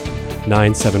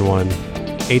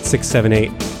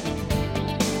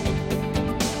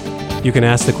 434-971-8678. You can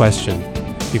ask the question.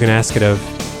 You can ask it of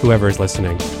whoever is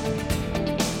listening.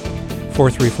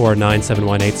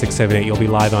 434-971-8678. You'll be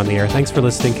live on the air. Thanks for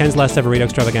listening. Ken's Last Ever Radio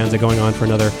Extravaganza going on for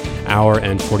another hour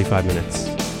and 45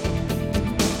 minutes.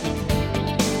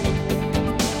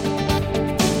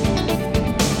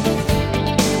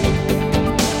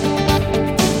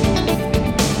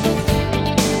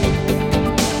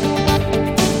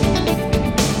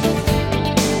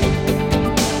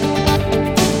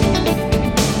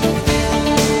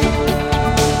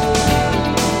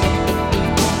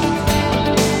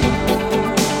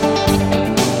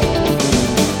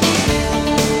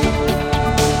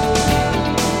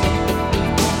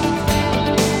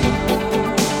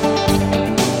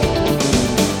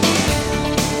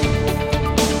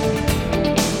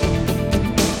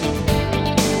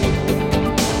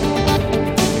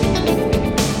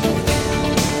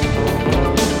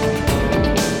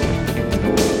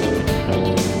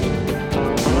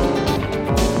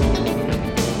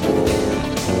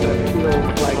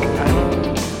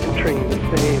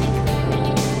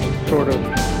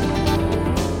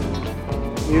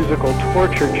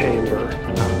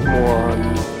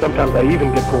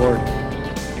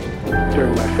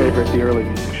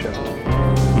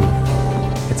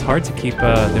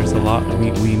 There's a lot.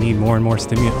 We need more and more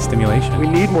stimulation. We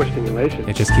need more stimulation.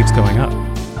 It just keeps going up.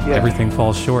 Yeah. Everything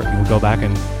falls short. You'll go back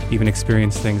and even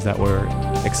experience things that were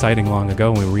exciting long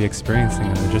ago, and we're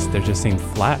re-experiencing them. They just seem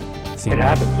flat. It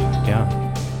happens. Yeah.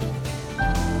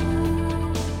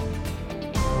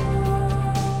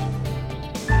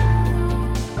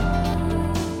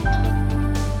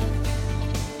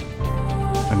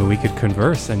 I mean, we could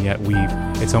converse, and yet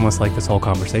it's almost like this whole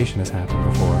conversation has happened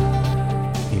before.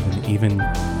 Even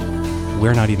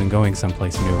we're not even going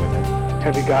someplace new with it.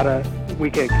 It's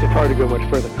hard to go much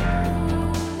further.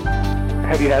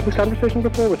 Have you had this conversation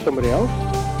before with somebody else?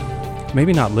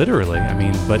 Maybe not literally. I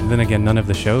mean, but then again, none of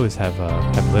the shows have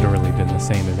literally been the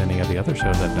same as any of the other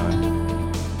shows I've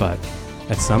done. But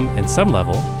in some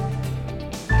level,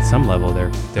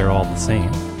 they're all the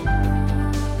same.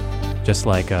 Just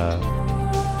like I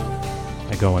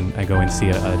go and see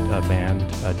a band,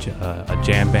 a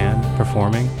jam band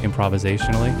performing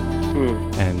improvisationally,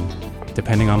 and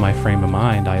depending on my frame of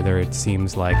mind, either it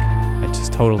seems like I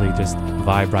just totally just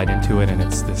vibe right into it, and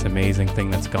it's this amazing thing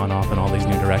that's gone off in all these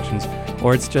new directions,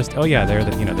 or it's just, oh yeah, there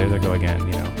they go again,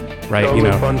 right?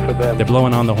 Totally fun for them. They're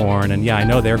blowing on the horn, and yeah, I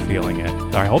know they're feeling it.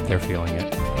 Or I hope they're feeling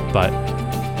it, but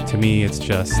to me, it's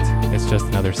just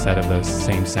another set of those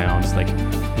same sounds, like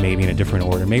maybe in a different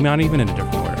order, maybe not even in a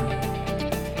different order.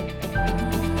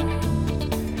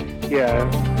 Yeah,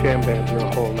 jam bands are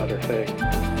a whole other thing.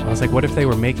 I was like, what if they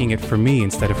were making it for me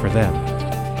instead of for them?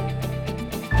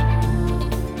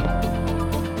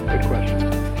 Good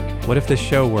question. What if this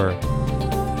show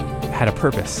had a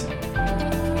purpose?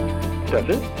 Does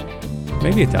it?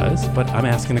 Maybe it does, but I'm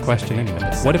asking the question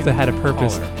anyways. What if it had a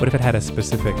purpose? What if it had a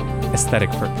specific aesthetic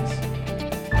purpose?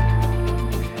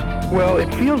 Well, it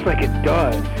feels like it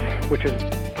does, which is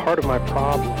part of my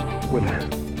problem with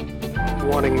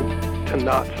wanting to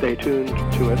not stay tuned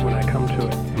to it when I come to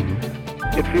it. Mm-hmm.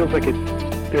 It feels like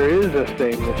there is a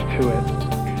sameness to it,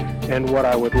 and what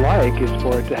I would like is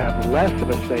for it to have less of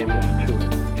a sameness to it.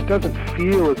 It doesn't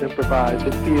feel as improvised.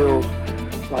 It feels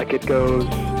like it goes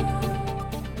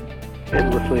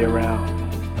endlessly around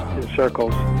in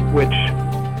circles, which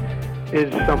is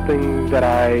something that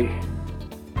I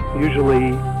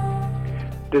usually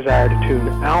desire to tune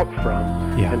out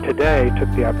from. Yeah. And today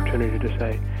took the opportunity to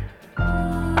say,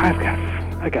 I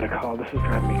got a call. This is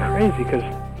driving me crazy, because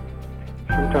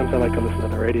sometimes I like to listen to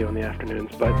the radio in the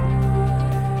afternoons, but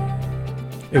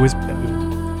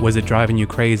was it driving you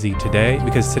crazy today?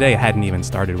 Because today it hadn't even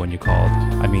started when you called.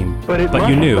 I mean, but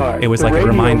you knew. Start. It was the like it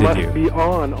reminded you. The radio must be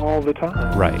on all the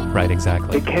time. Right,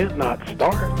 exactly. It can't not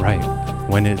start. Right.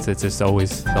 When it's just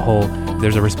always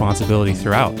there's a responsibility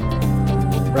throughout.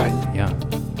 Right. Yeah.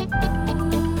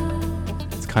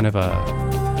 It's kind of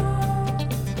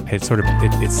it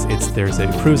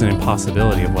proves an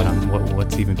impossibility of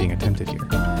what's even being attempted here.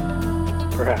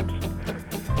 Perhaps.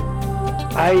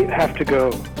 I have to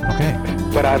go. Okay.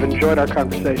 But I've enjoyed our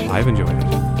conversation. I've enjoyed it.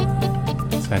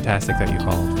 It's fantastic that you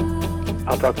called.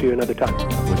 I'll talk to you another time.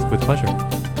 With pleasure.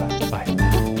 Bye.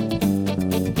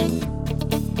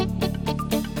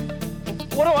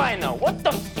 What do I know? What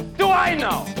the do I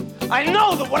know? I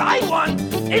know that what I want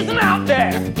isn't out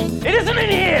there. It isn't in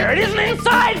here. It isn't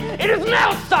inside. It isn't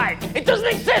outside. It doesn't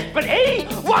exist, but he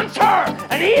wants her,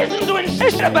 and he isn't doing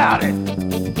shit about it.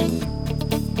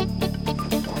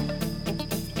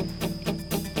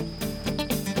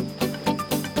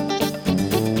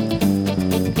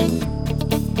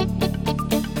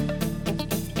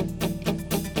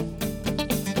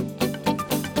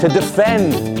 To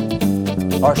defend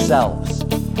ourselves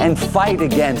and fight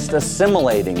against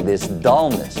assimilating this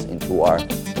dullness into our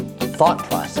thought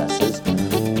processes.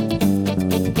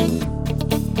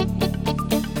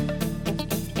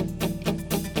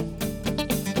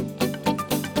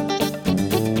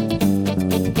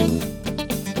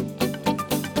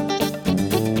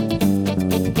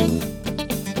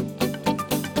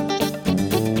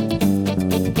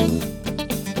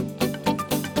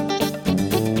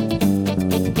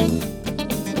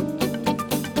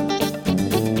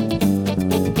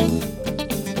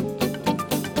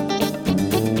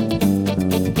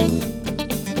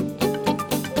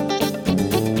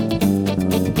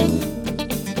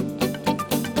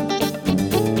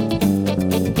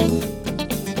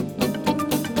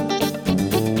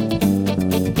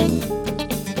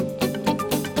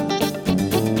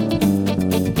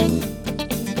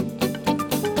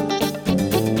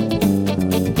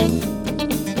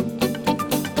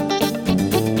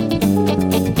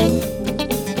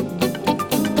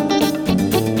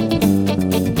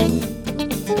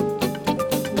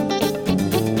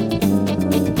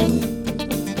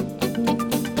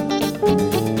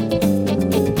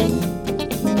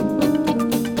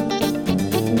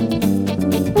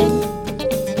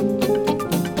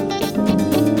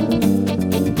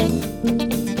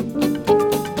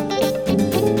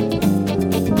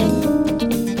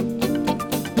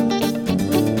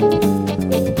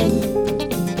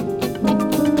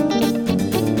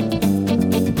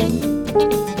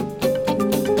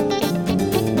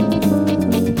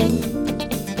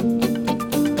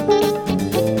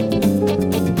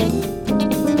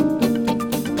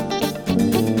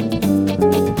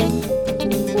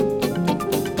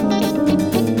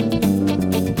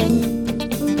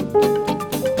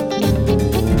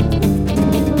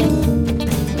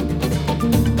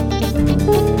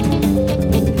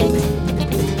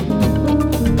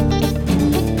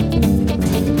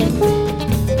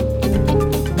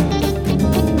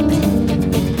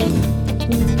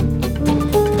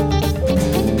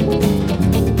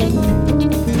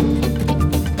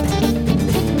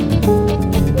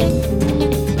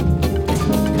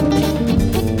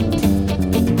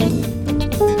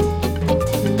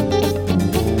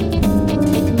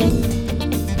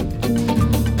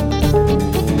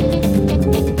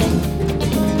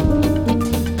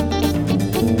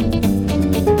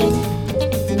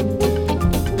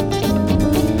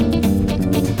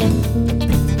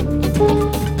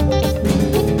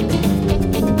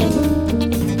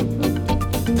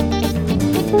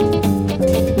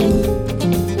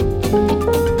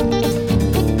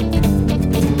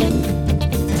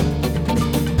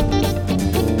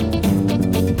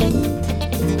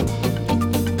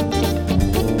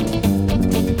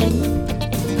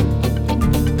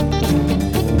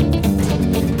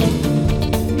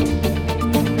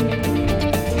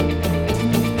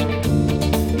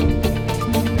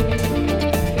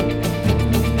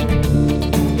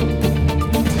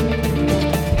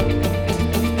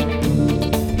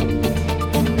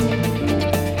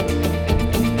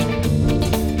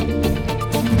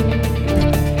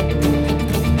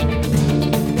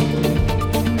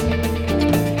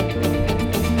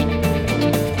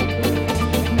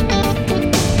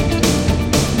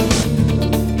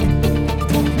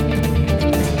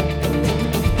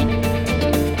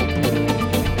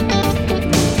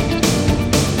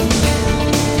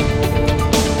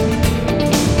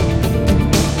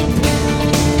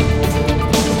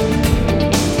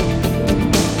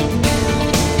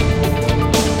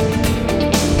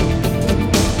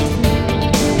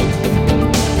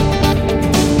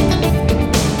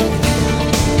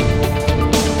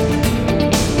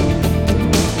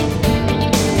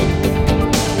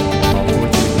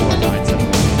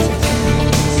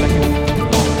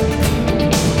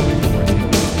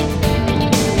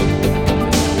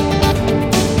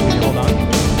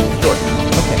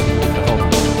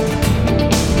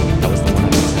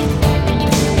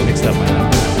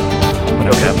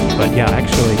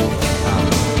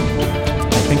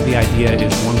 idea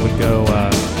is one would go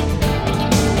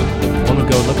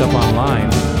look up online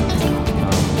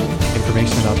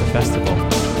information about the festival.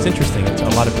 It's interesting. It's a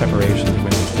lot of preparation to win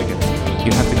these tickets.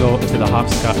 You have to go to the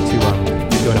hopscotch you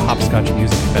go to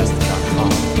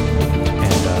hopscotchmusicfest.com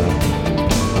and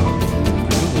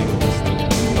presumably you'll list the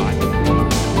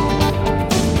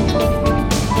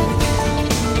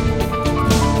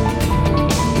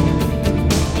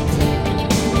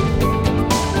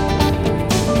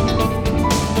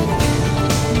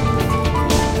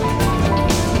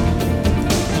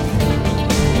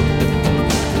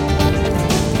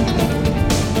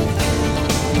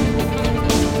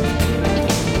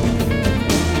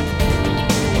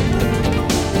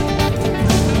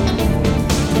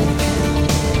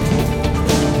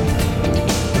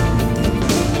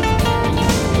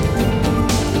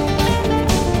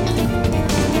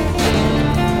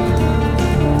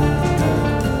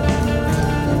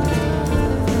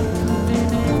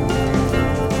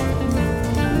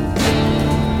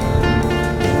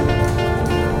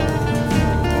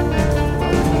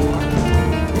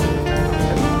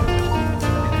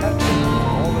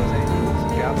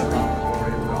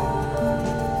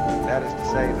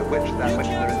witch than which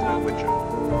there is no witcher.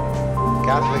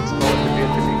 Catholics call it the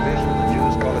beatific vision, the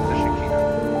Jews call it the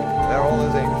Shekinah. They're all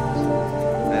those angels.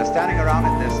 They're standing around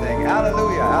and they're saying,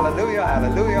 hallelujah, hallelujah,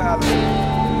 hallelujah,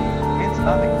 hallelujah. Means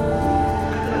nothing.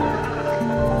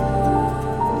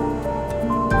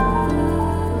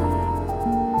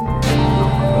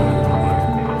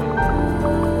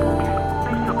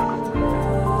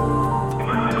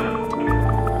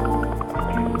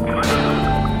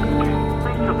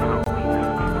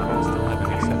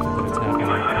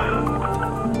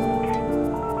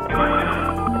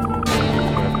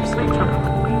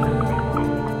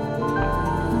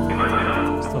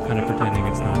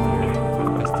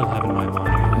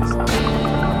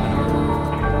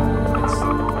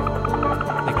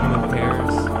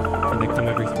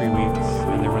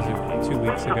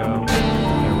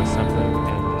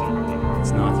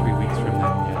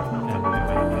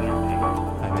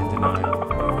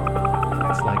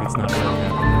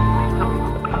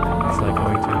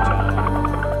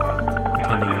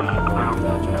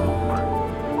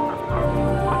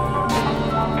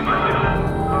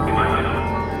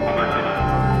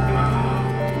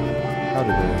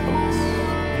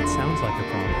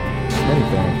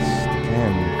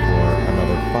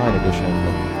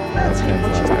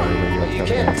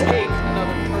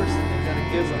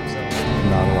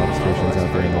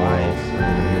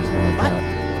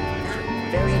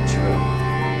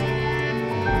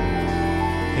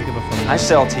 I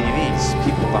sell TVs.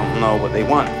 People don't know what they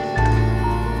want.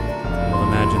 Well,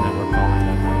 imagine that we're calling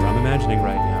that number. I'm imagining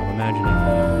right now. I'm imagining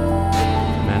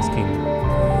I'm asking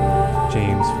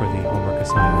James for the homework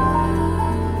assignment,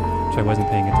 which I wasn't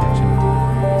paying attention to.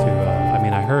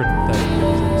 I heard that it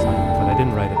was an assignment, but I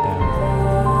didn't write it down.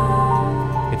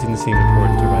 It didn't seem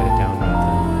important to write it down right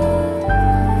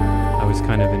then. I was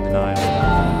kind of in denial about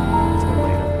that until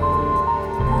later.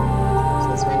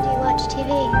 Since when do you watch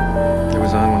TV? It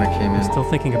was on when I came in. Still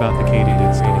thinking about the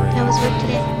katydid story. How was work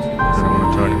today? I don't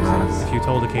want to talk about it. If you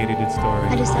told a katydid story,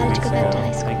 I decided to go back to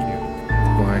high school. Thank you.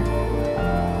 Why?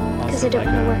 Because I don't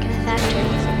want to work in a factory.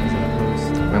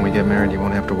 When we get married, you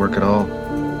won't have to work at all.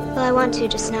 Well, I want to,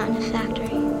 just not in a factory.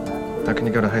 How can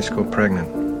you go to high school pregnant?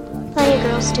 Plenty of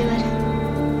girls do it.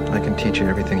 I can teach you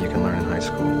everything you can learn in high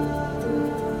school.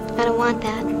 I don't want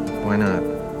that. Why not?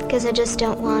 Because I just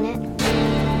don't want it.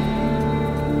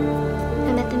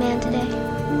 I met the man today.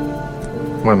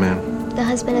 What man? The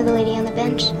husband of the lady on the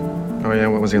bench. Oh yeah,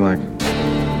 what was he like?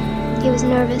 He was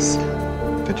nervous.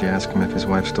 Did you ask him if his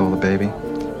wife stole the baby?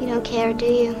 You don't care, do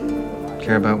you?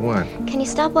 Care about what? Can you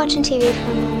stop watching TV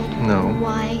for a moment? No.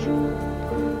 Why?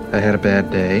 I had a bad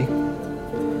day.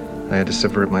 I had to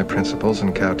subvert my principles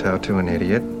and kowtow to an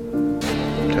idiot.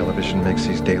 Television makes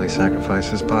these daily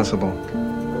sacrifices possible.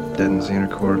 Deadens the inner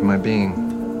core of my being.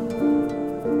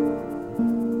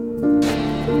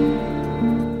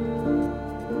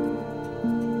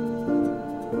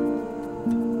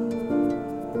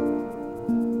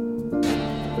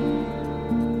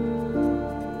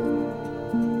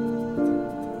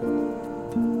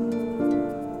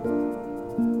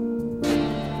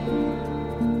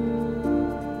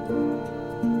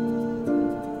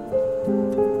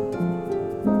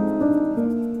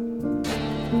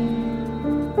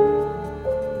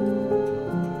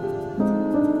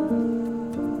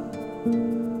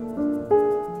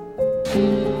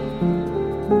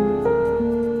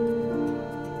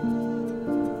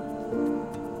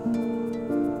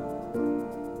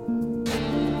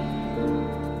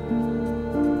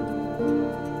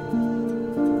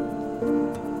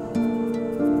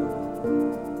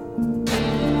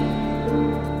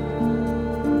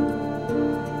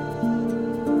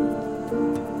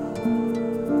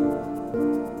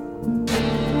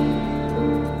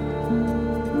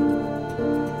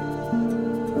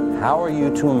 How are you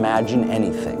to imagine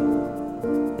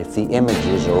anything if the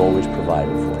images are always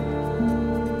provided for you?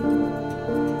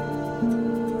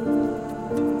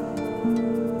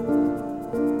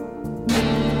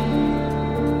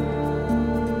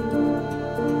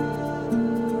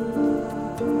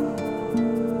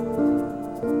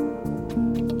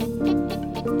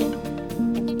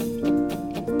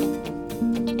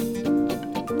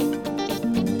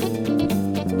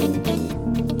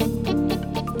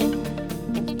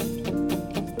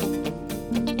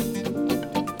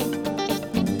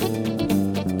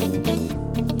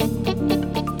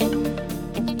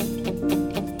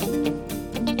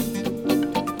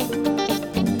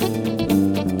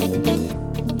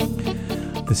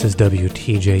 This is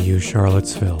WTJU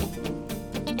Charlottesville,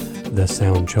 the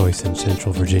sound choice in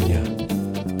Central Virginia.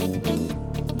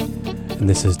 And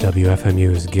this is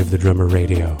WFMU's Give the Drummer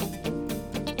Radio.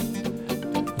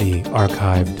 The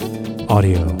archived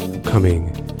audio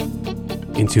coming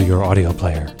into your audio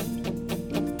player.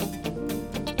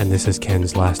 And this is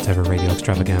Ken's last ever radio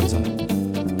extravaganza.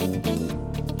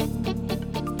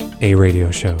 A radio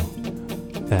show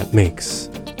that makes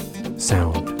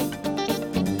sound.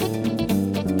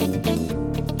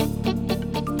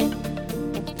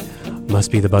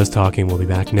 Must Be the Buzz Talking will be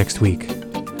back next week.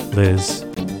 Liz,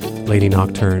 Lady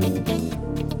Nocturne,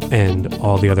 and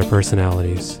all the other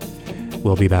personalities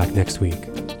will be back next week.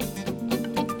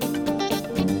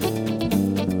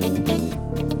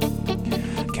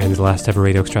 Ken's last ever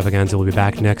radio extravaganza will be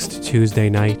back next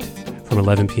Tuesday night from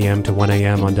 11 p.m. to 1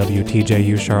 a.m. on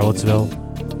WTJU Charlottesville,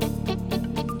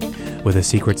 with a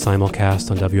secret simulcast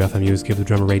on WFMU's Give the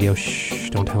Drummer Radio. Shh,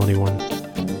 don't tell anyone.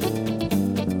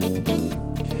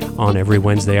 On every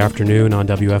Wednesday afternoon on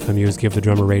WFMU's Give the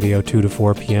Drummer Radio, 2 to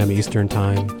 4 p.m. Eastern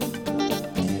Time.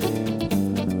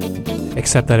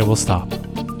 Except that it will stop.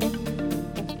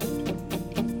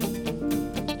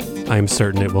 I am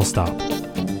certain it will stop.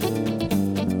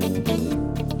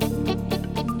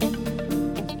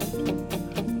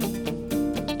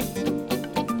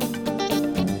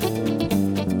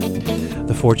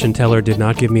 The fortune teller did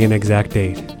not give me an exact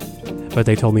date, but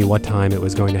they told me what time it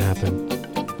was going to happen.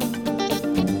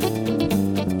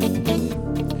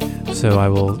 So I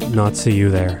will not see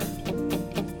you there.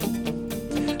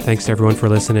 Thanks to everyone for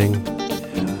listening,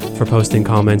 for posting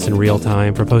comments in real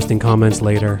time, for posting comments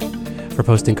later, for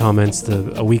posting comments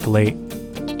a week late,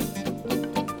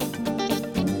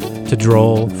 to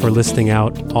Droll for listing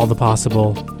out all the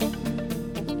possible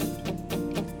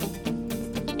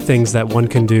things that one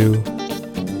can do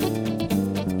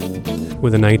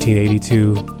with a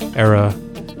 1982 era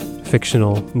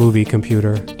fictional movie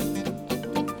computer.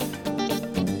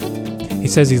 He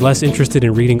says he's less interested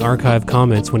in reading archive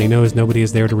comments when he knows nobody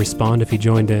is there to respond if he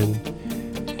joined in.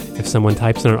 If someone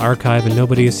types in an archive and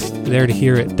nobody is there to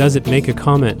hear it, does it make a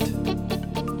comment?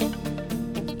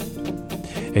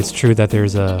 It's true that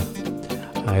there's I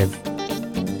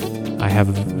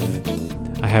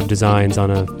have designs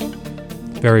on a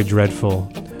very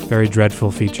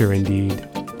dreadful feature indeed.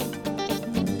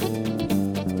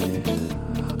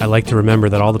 I like to remember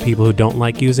that all the people who don't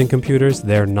like using computers,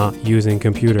 they're not using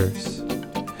computers.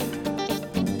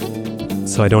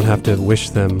 So I don't have to wish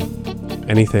them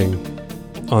anything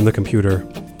on the computer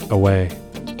away.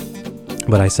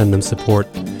 But I send them support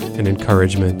and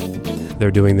encouragement. They're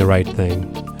doing the right thing.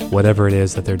 Whatever it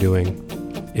is that they're doing,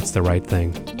 it's the right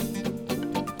thing.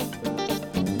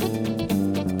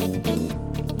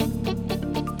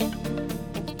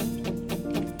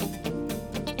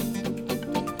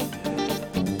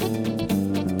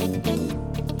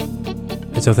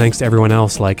 And so thanks to everyone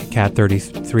else like Cat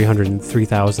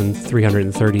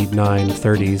 303,339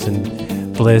 30s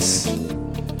and Bliss,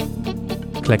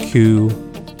 Kleku,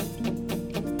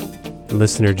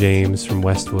 Listener James from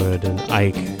Westwood, and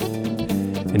Ike,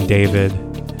 and David,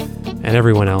 and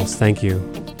everyone else. Thank you.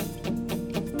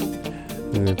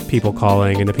 And the people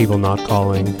calling and the people not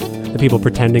calling, the people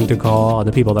pretending to call and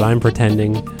the people that I'm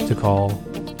pretending to call.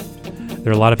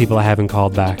 There are a lot of people I haven't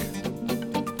called back.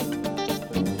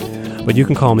 But you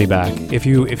can call me back. If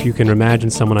you can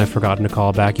imagine someone I've forgotten to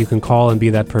call back, you can call and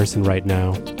be that person right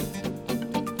now.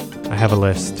 I have a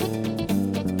list.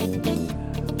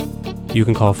 You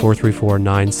can call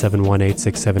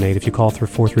 434-971-8678. If you call through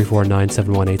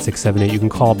 434-971-8678, you can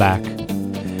call back.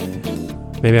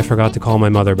 Maybe I forgot to call my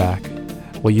mother back.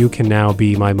 Well, you can now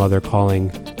be my mother calling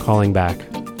back.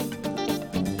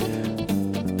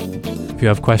 If you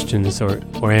have questions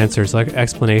or answers, like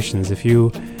explanations, if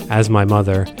you, as my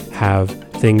mother, have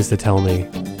things to tell me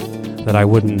that I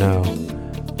wouldn't know,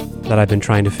 that I've been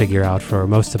trying to figure out for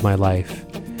most of my life,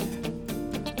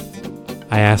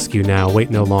 I ask you now,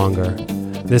 wait no longer.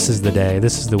 This is the day,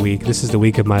 this is the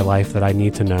week of my life that I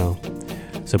need to know.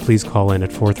 So please call in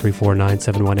at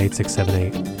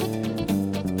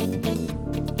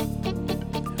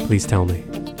 434-971-8678. Please tell me.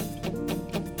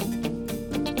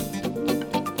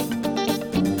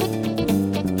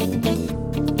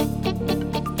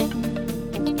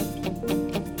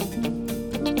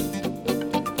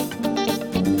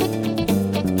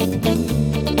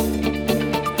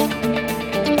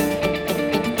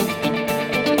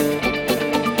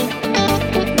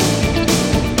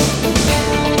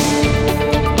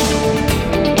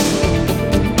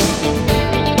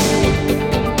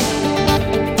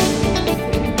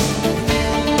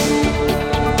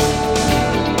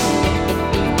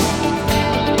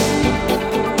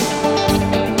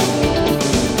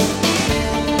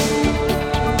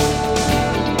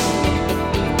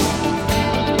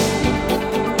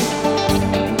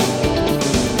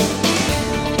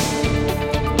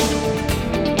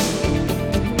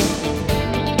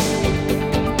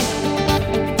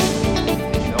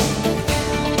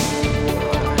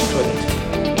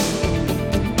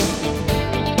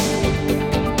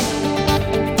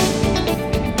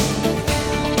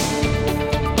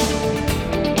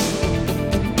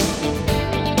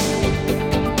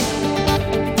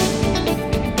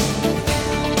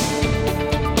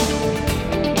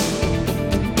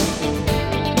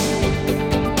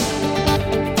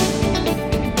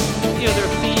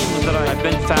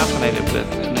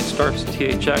 with. And it starts at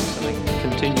THX, and they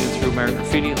continue through American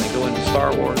Graffiti, and they go into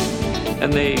Star Wars,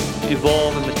 and they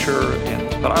evolve and mature.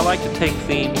 But I like to take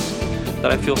themes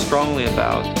that I feel strongly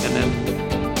about and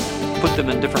then put them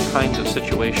in different kinds of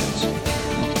situations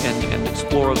and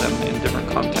explore them in different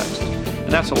contexts.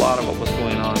 And that's a lot of what was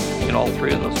going on in all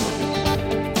three of those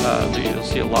movies. You'll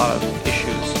see a lot of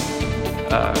issues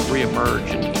reemerge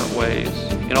in different ways.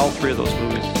 In all three of those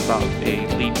movies, it's about a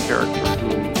lead character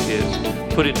who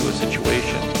is put into a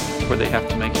situation where they have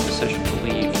to make a decision to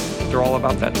leave. They're all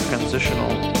about that transitional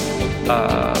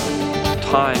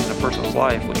time in a person's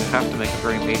life when you have to make a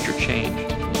very major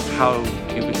change. How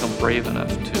you become brave enough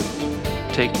to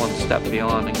take one step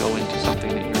beyond and go into something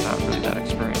that you're not really that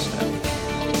experienced in.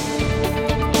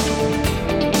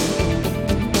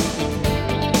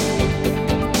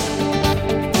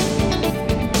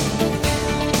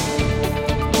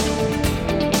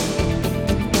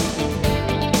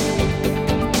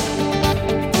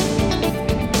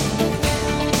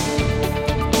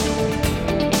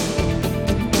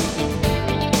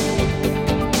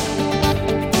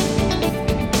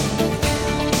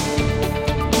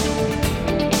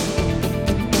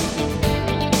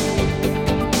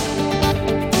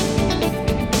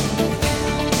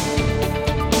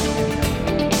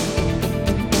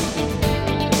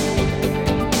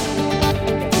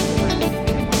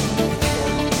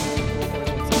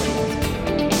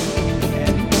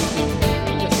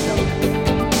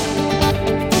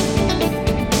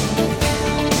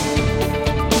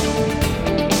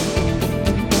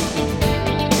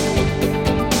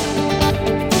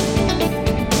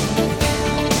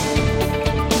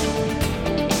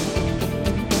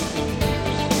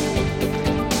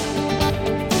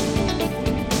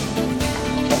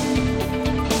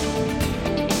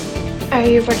 Are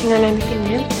you working on anything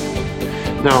new?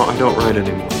 No, I don't write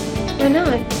anymore. Why not?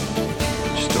 I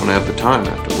just don't have the time.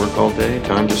 After work all day,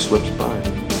 time just slips by.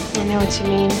 I know what you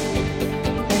mean.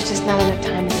 There's just not enough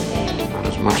time in the day. Not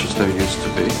as much as there used to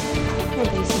be. Well,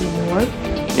 there used to be more.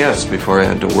 Yes, before I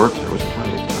had to work, there was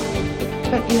plenty of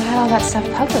time. But you had all that stuff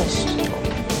published.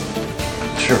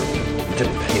 Sure, it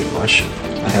didn't pay much.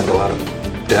 I had a lot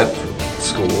of debt from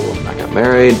school, and I got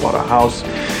married, bought a house.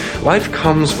 Life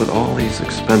comes with all these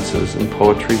expenses, and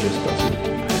poetry just doesn't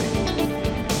pay.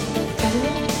 Doesn't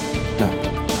it? No.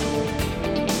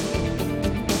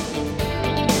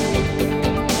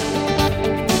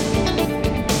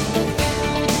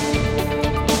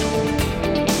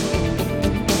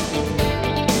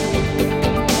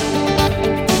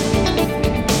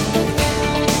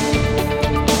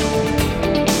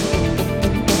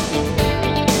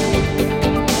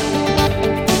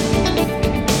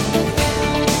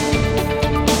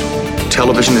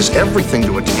 Television is everything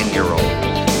to a 10-year-old.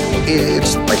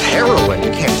 It's like heroin.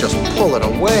 You can't just pull it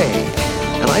away.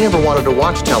 And I never wanted to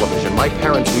watch television. My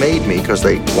parents made me because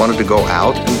they wanted to go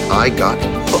out, and I got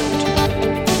hooked.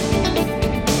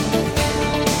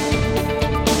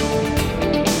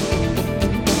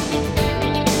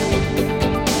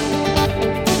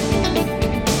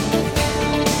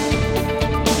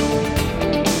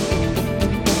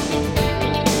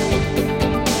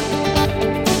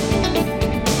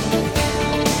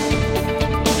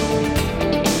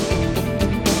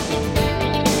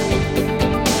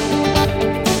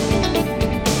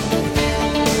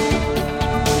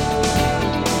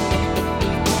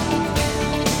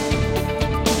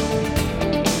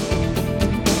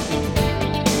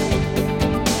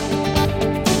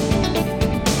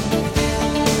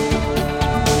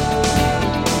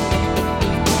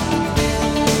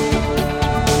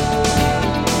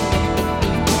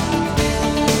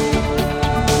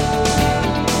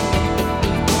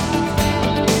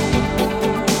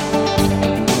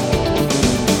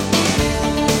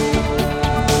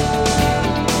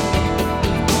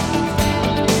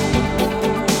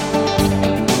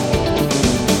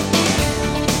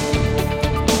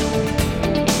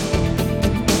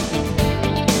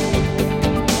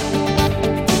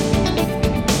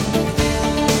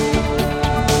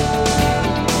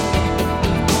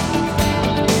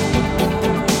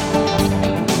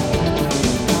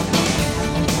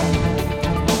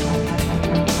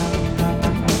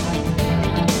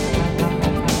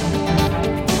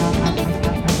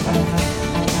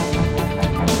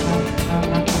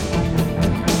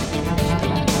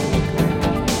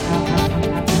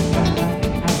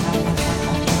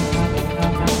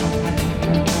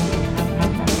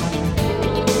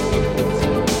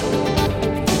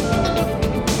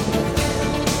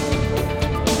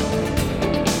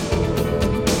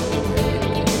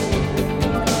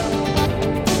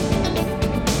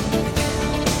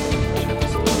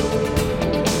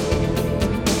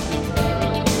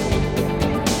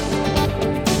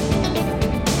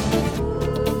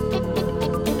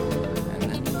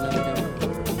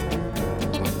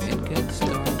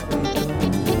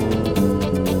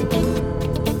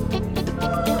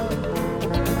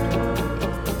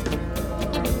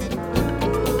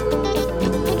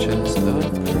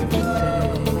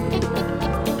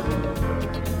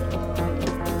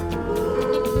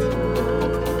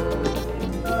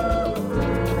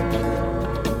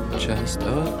 Just a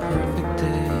perfect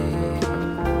day.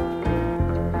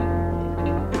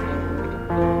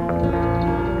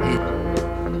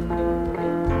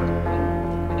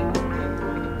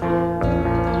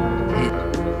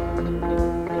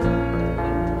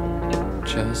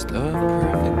 Just a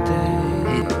perfect day.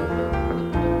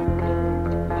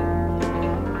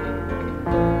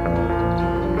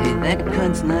 Hey, that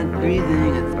cunt's not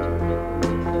breathing.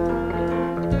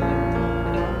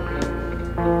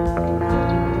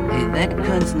 That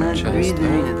cunt's not just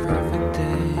breathing. A perfect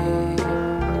day.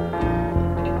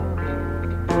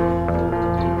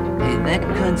 Hey, that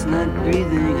cunt's not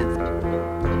breathing.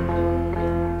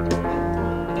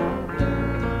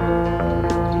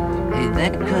 Hey,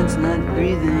 that cunt's not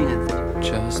breathing.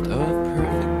 Just a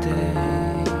perfect day.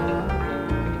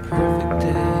 Perfect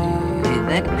day. Hey,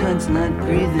 that cunt's not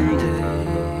breathing.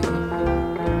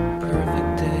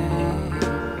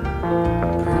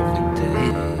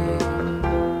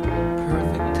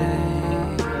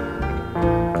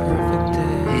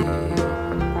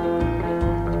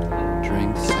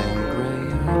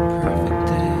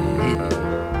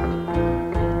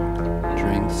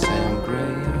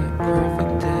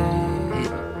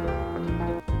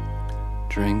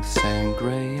 Drink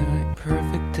sangria,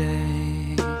 perfect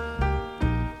day.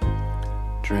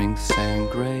 Drink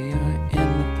sangria in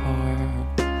the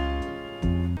park.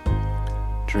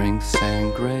 Drink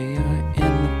sangria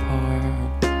in the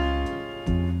park.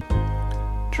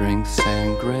 Drink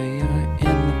sangria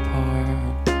in the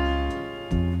park.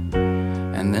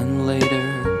 And then later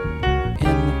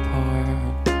in the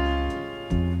park.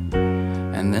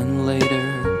 And then later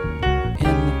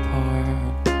in the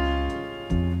park.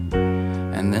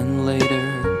 And then later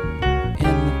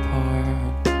in the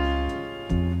park.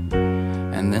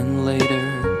 And then later,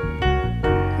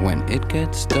 when it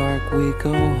gets dark, we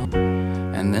go home.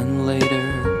 And then later,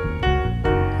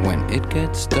 when it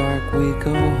gets dark, we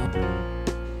go home.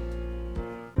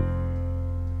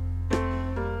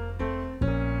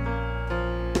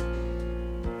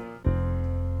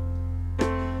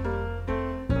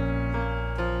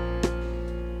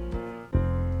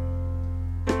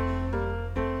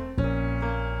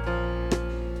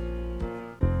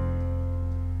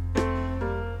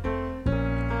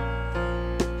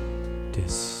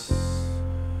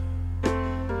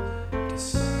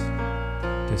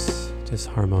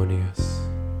 Disharmonious.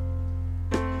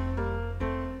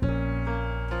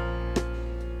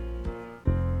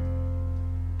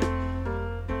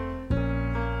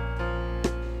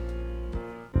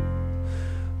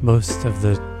 Most of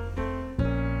the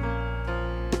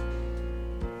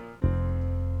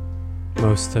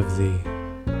most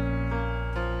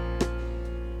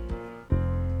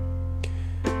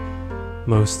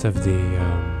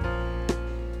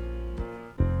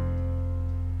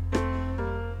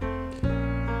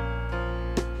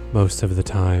of the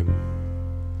time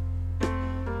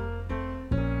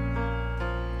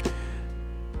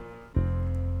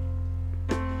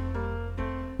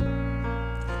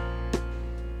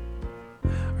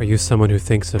are you someone who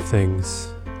thinks of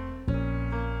things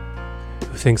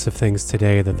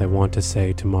today that they want to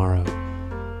say tomorrow?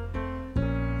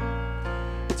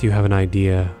 Do you have an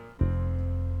idea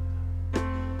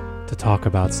to talk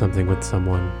about something with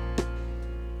someone,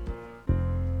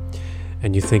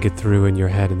 and you think it through in your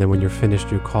head, and then when you're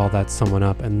finished you call that someone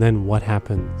up, and then what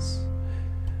happens?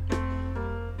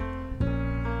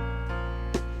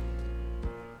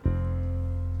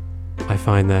 I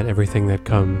find that everything that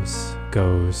comes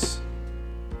goes.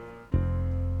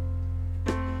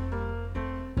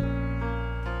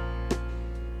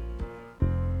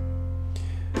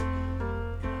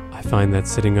 I find that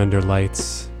sitting under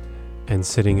lights and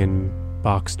sitting in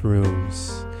boxed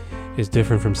rooms is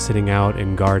different from sitting out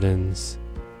in gardens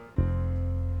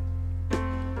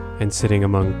and sitting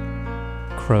among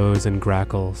crows and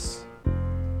grackles.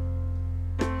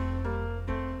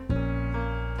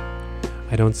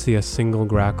 I don't see a single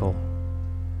grackle.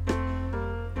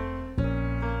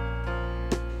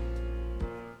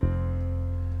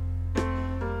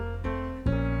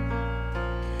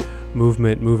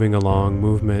 Movement, moving along,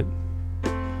 movement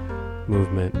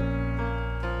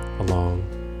along.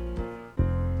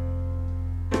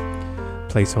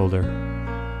 Placeholder.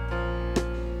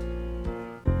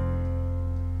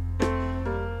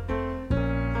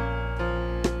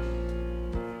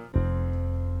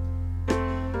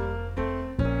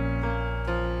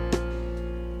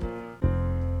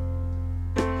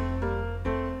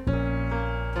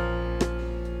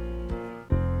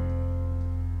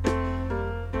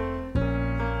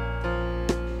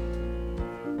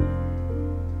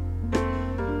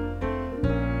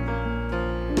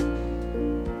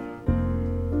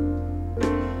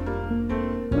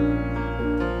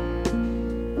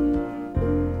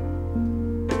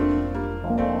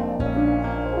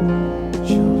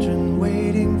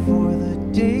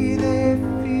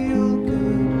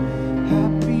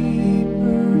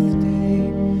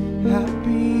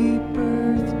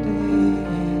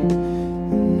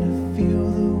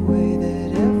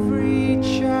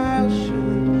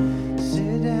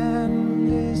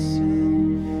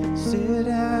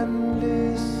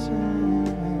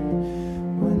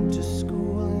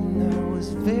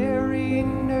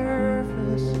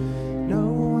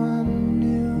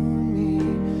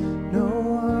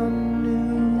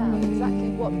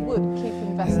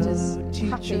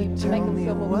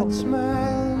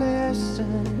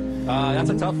 That's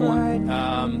a tough one.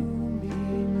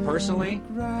 Personally,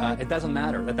 it doesn't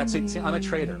matter. I'm a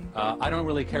trader. I don't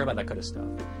really care about that kind of stuff.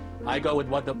 I go with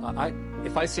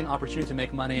if I see an opportunity to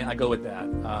make money, I go with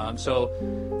that. So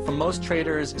for most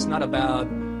traders, it's not about,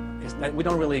 we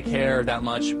don't really care that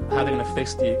much how they're going to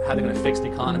fix the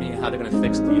economy, how they're going to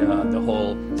fix the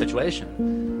whole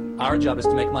situation. Our job is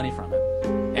to make money from it.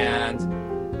 And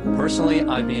personally,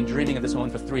 I've been dreaming of this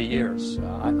moment for 3 years.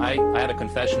 I had a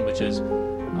confession, which is,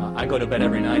 I go to bed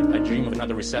every night, I dream of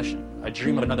another recession. I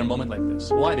dream of another moment like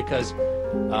this. Why? Because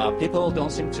people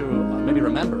don't seem to maybe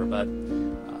remember, but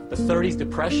the 30s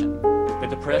depression, the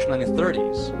depression in the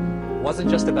 30s, wasn't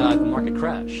just about a market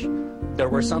crash. There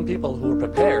were some people who were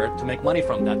prepared to make money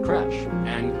from that crash.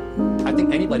 And I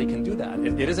think anybody can do that.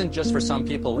 It isn't just for some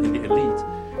people in the elite.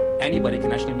 Anybody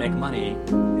can actually make money.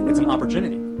 It's an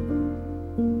opportunity.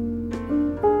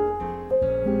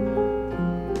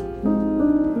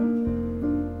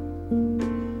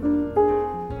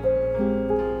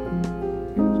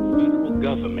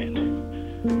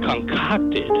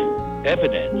 Concocted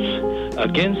evidence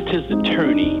against his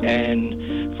attorney,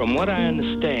 and from what I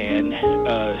understand,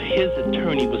 his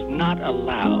attorney was not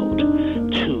allowed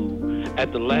to,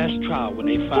 at the last trial when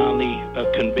they finally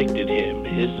convicted him,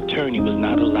 his attorney was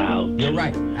not allowed. You're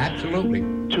right, absolutely.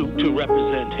 To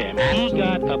represent him. Absolutely. He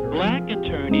got a black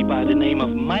attorney by the name of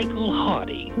Michael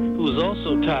Harding, who was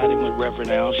also tied in with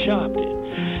Reverend Al Sharpton.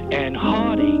 And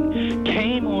Harding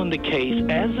came on the case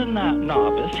as a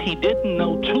novice. He didn't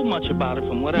know too much about it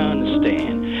from what I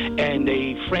understand. And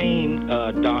they framed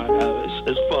Don,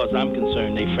 as far as I'm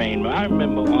concerned, they framed him. I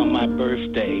remember on my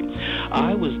birthday,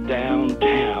 I was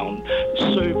downtown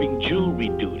serving jewelry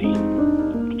duty.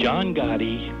 John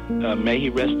Gotti, may he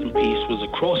rest in peace, was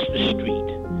across the street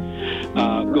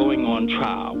going on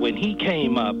trial. When he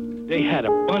came up, they had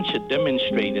a bunch of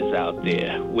demonstrators out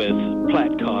there with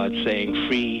placards saying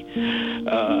free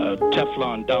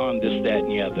Teflon Don, this, that,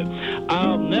 and the other.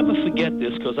 I'll never forget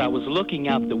this because I was looking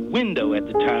out the window at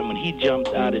the time when he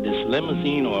jumped out of this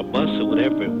limousine or a bus or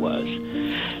whatever it was.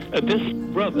 This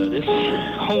brother, this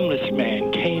homeless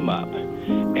man came up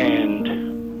and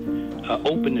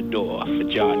opened the door for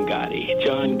John Gotti.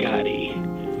 John Gotti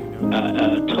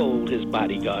told his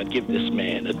bodyguard, give this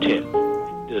man a tip.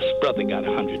 This brother got a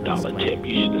 $100 tip.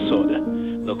 You should have saw the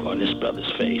look on this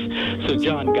brother's face. So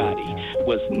John Gotti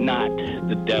was not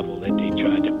the devil that they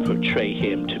tried to portray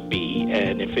him to be.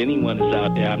 And if anyone is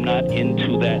out there, I'm not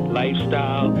into that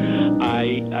lifestyle.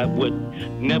 I would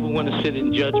never want to sit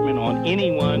in judgment on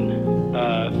anyone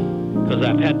because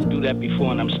I've had to do that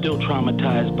before and I'm still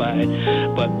traumatized by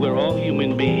it. But we're all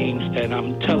human beings, and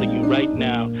I'm telling you right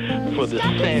now, for the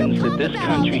sins that this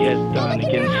country has done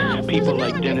against people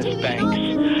like Dennis Banks,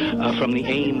 from the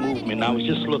AIM movement. I was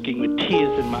just looking with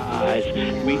tears in my eyes,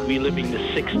 reliving the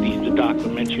 60s, the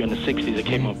documentary on the 60s that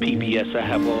came on PBS. I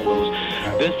have all those.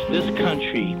 This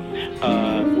country,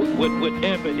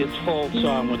 whatever its faults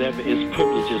are and whatever its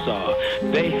privileges are,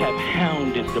 they have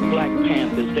hounded the Black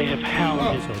Panthers. They have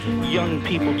hounded young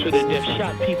people to their death,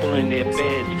 shot people in their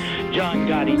beds. John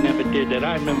Gotti never did that.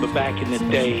 I remember back in the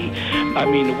day, I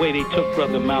mean, the way they took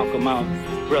Brother Malcolm out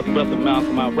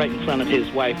right in front of his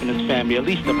wife and his family. At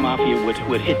least the mafia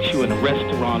would hit you in a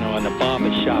restaurant or in a barber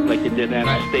shop like they did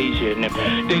Anastasia, and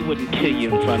they wouldn't kill you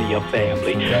in front of your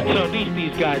family. So at least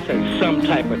these guys had some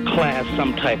type of class,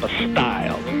 some type of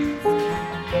style.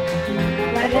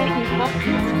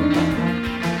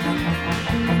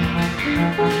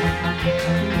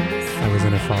 I was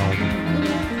in a fog.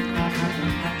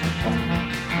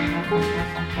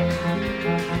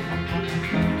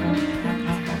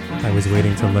 I was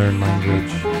waiting to learn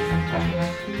language.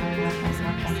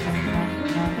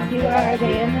 Are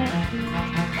they in it?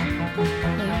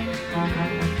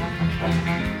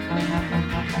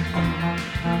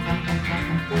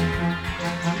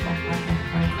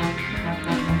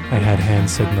 I had hand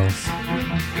signals.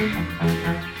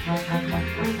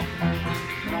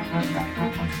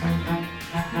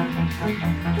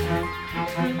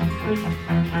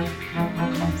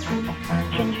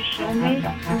 Can you show me?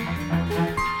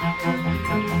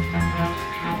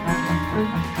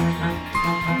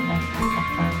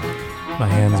 My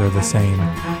hands are the same.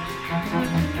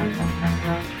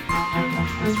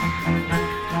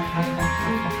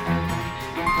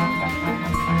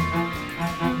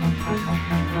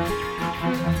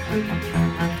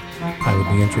 I would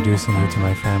be introducing you to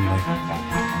my family.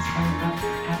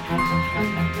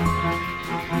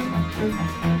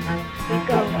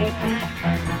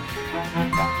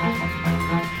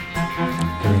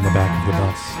 They're in the back of the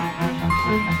bus.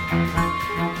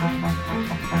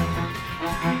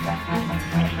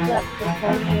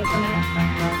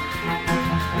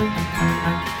 Whenever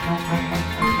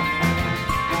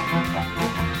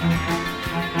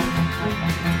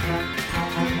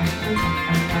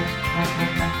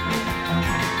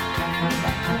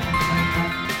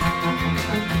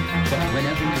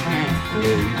you can,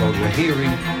 you go to a hearing,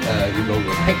 you go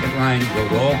to a picket line, you go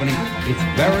to Albany. It's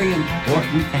very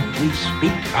important that we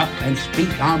speak up and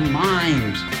speak our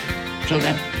minds so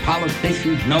that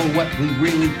politicians know what we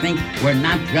really think. We're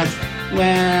not just,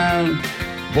 well,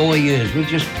 voyeurs. We're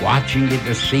just watching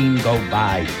the scene go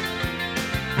by.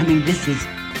 I mean, this is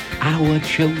our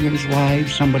children's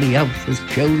lives, somebody else's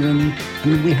children. I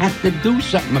mean, we have to do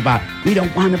something about it. We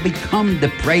don't want to become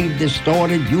depraved,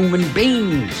 distorted human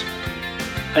beings.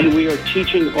 And we are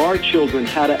teaching our children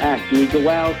how to act. Do we go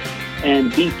out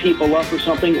and beat people up or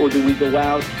something, or do we go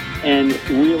out and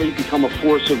really become a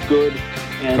force of good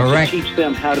and Correct. to teach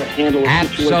them how to handle a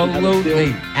situation,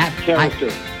 Absolutely. how to build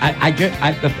character?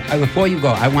 Before you go,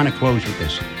 I want to close with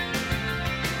this.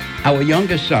 Our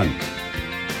youngest son,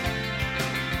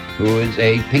 who is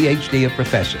a PhD, a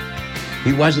professor,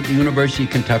 he was at the University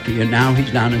of Kentucky, and now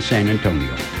he's down in San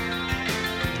Antonio.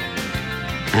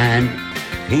 And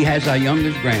he has our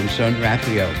youngest grandson,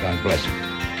 Raphael, God bless him.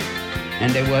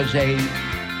 And there was a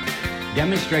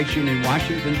demonstration in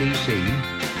Washington, D.C.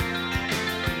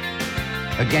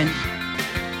 against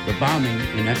the bombing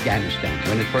in Afghanistan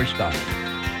when it first started.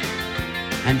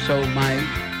 And so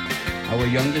our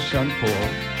youngest son, Paul,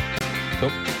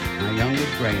 took my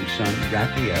youngest grandson,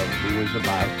 Raphael, who was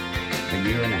about a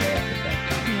year and a half at that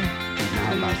time. Yeah. He's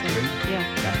now about 3. Yeah.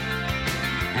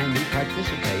 And he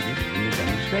participated in the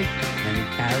demonstration. And he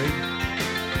carried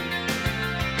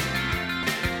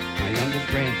my youngest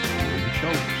grandson on his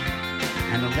shoulders.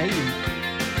 And a lady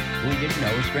who he didn't know,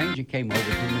 a stranger, came over to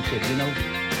him and said, you know,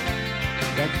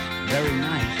 that's very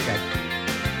nice that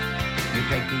you're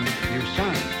taking your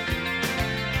son.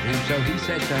 And so he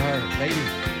said to her, lady,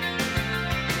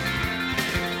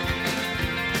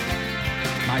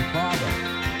 my father,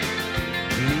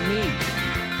 meaning me,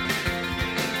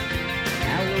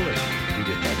 Al Lewis, he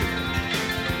didn't know who it was,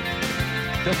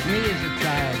 took me as a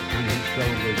child on his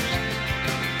shoulders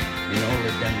in all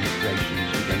the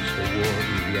demonstrations against the war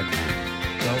in Vietnam.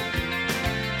 So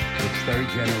it's third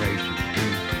generation, and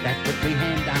that's what we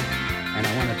hand down. And I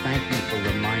want to thank you for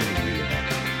reminding me of that.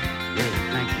 Really,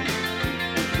 thank you.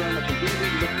 Thank you very much. And did we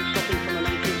learn something from the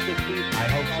 1960s? I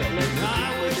hope so.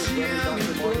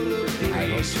 I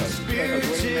hope so.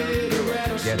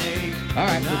 Yes. All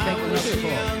right, we'll take another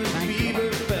call. Thank you.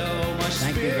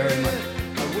 Thank you very much.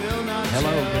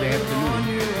 Hello, good afternoon.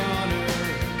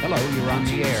 Hello, you're on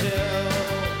the air.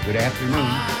 Good afternoon.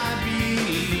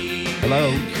 Hello.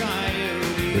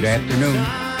 Good afternoon.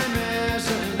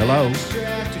 Hello.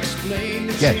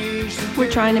 Yes.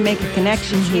 We're trying to make a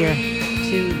connection here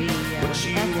to the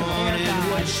festival.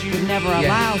 God would never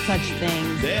allow such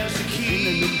things. In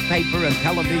the newspaper and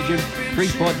television,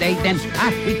 3-4 days, then,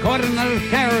 we caught another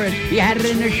terrorist. He had it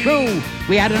in his shoe.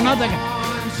 We had another.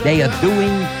 They are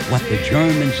doing what the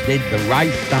Germans did, the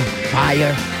Reichstag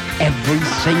fire, every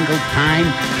single time.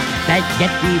 That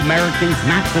get the Americans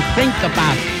not to think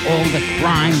about all the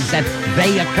crimes that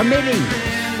they are committing.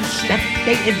 That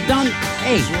it's done.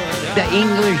 Hey, the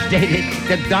English did it.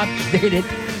 The Dutch did it.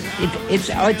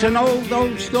 It's an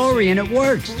old story, and it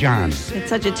works, John. It's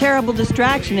such a terrible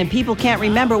distraction, and people can't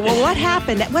remember. Well, what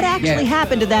happened? What actually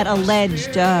happened to that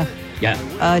alleged terrorist? Yeah.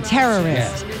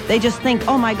 They just think,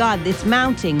 oh my God, it's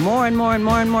mounting more and more and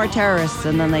more and more terrorists,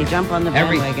 and then they jump on the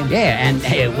bandwagon.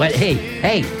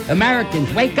 Hey,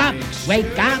 Americans, wake up,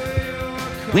 wake up.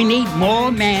 We need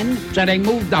more men, so they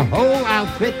move the whole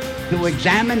outfit to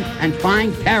examine and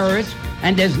find terrorists,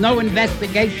 and there's no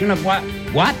investigation of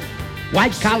what?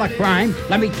 White-collar crime.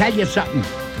 Let me tell you something.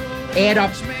 Add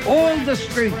up all the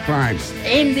street crimes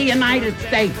in the United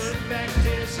States.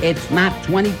 It's not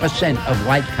 20% of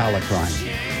white-collar crime.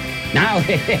 Now,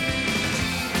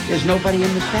 there's nobody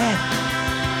in the staff.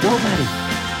 Nobody.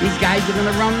 These guys are going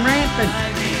to run rampant.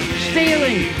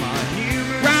 Stealing.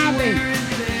 Robbing.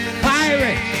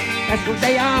 Pirates. That's what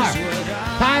they are.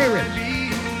 Pirates.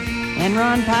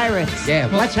 Enron pirates. Yeah,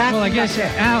 what's happening? Well, I guess,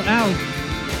 Al.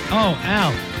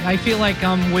 I feel like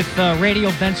I'm with Radio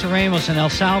Benceramos in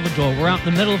El Salvador. We're out in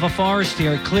the middle of a forest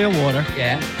here at Clearwater.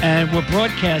 Yeah. And we're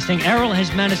broadcasting. Errol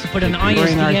has managed to put an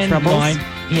ISDN line.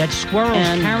 He had squirrels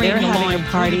carrying the line. And they're having a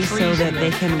party so that they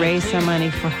there. can raise some money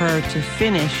for her to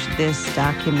finish this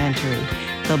documentary.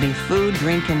 There'll be food,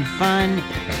 drink, and fun.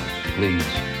 Please.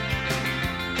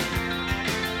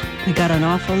 We got an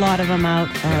awful lot of them out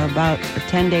about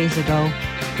 10 days ago.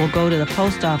 We'll go to the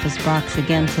post office box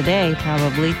again today,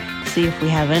 probably, see if we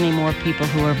have any more people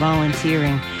who are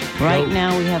volunteering. Right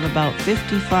now we have about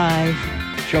 55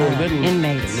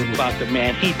 inmates. About the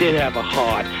man, he did have a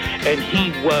heart, and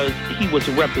he was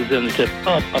a representative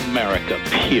of America,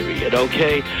 period,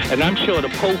 okay? And I'm sure the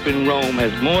Pope in Rome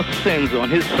has more sins on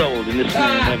his soul than this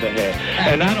man ever had.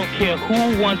 And I don't care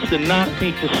who wants to knock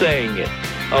me for saying it,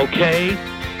 okay?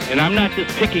 And I'm not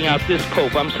just picking out this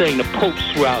Pope, I'm saying the Popes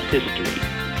throughout history.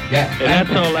 Yeah. And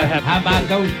that's all I have to say. How about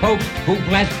those popes who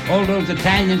blessed all those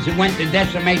Italians who went to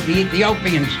decimate the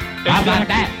Ethiopians? How about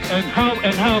that?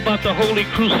 And how about the Holy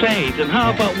Crusades? And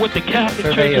how about what the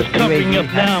Catholic Church is covering up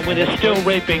now, where they're still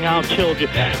raping our children?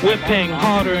 We're paying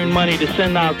hard-earned money to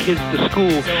send our kids to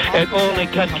school, and all they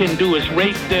can do is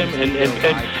rape them,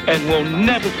 and we'll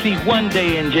never see one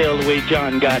day in jail the way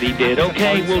John Gotti did,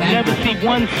 okay? We'll never see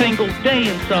one single day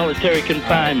in solitary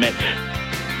confinement.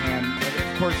 And,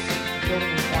 of course, building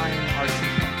and flying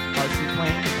RC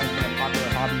planes has been a popular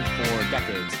hobby for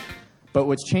decades. But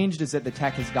what's changed is that the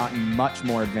tech has gotten much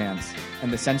more advanced,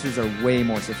 and the sensors are way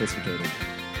more sophisticated.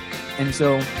 And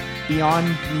so, beyond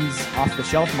these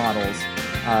off-the-shelf models,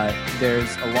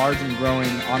 there's a large and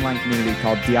growing online community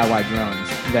called DIY Drones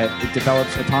that it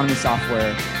develops autonomy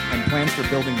software and plans for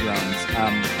building drones.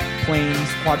 Planes,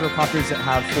 quadrocopters that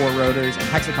have 4 rotors, and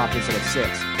hexacopters that have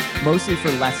 6, mostly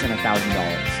for less than $1,000.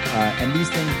 And these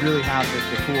things really have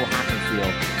the cool hacker feel.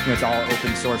 It's all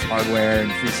open source hardware and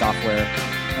free software.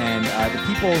 And the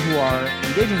people who are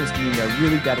engaging in this community are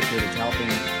really dedicated to helping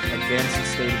advance the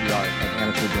state-of-the-art of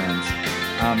amateur drones.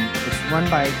 It's run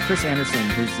by Chris Anderson,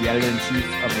 who's the editor-in-chief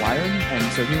of Wired, and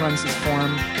so he runs this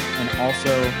forum and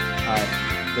also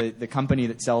the company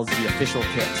that sells the official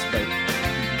kits, but you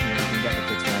can get the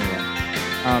kits from anywhere.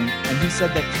 And he said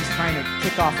that he's trying to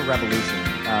kick off a revolution.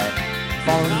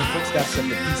 Following the footsteps of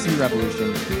the PC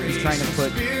revolution, he's trying to put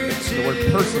the word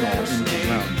personal into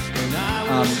drones.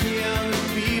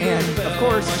 And, of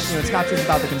course, it's not just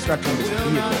about the construction of this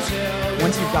vehicle.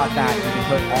 Once you've got that, you can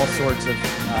put all sorts of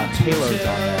payloads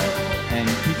on there, and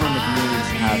people in the communities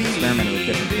have experimented with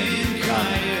different things.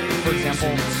 For example,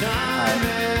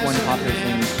 one popular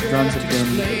thing, drones have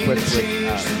been equipped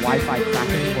with Wi-Fi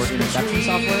tracking or interception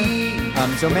software.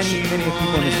 So many of the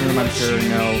people in this room, I'm sure,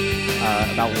 know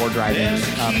about war driving.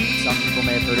 Some people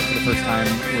may have heard it for the first time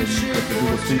with the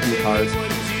Google Street View cars.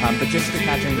 But just to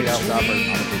catch anybody else up or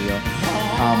on the video,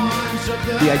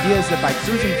 the idea is that by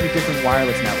cruising through different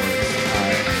wireless networks,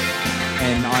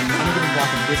 and on any given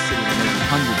block in this city, there may be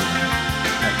hundreds of them,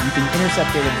 you can intercept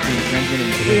data that's being transmitted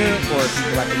in clear, or if you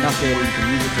collect enough data, you can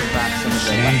use it to crack some of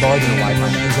the Wi-Fi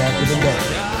remains active today.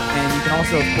 And you can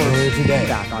also, of course,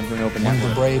 feedback onto an open network. One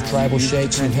of the brave tribal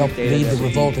sheikhs who helped lead the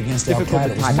revolt against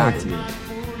Al-Qaeda was murdered.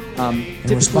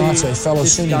 In response, a fellow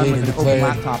Sunni leader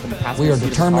declared, "We are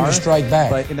determined to strike back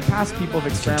but in the past, people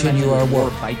have continue our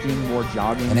work." Biking, war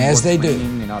jogging, and as they do,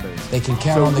 they can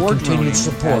count on the war continued droning,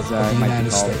 support as, of the might be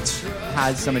United called, States.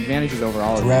 Has some advantages over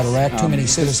all of Throughout this. Iraq, too many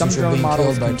citizens are being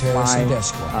killed by terrorists and death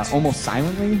squads. Almost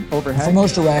silently overhead. For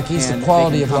most Iraqis, the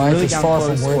quality of life is far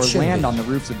from where it should land be. on the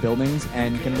roofs of buildings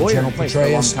and can General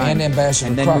Petraeus and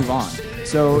Ambassador Crocker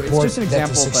So it's just an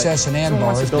example, that the success in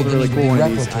Anbar is beginning to be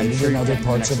replicated in other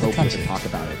parts of the country. Talk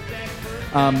about it.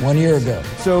 1 year ago,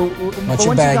 much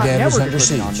of Baghdad was under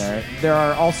siege. There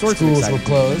are all sorts Schools of were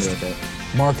closed,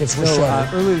 markets were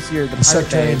shuttered, earlier this year, and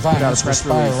sectarian violence was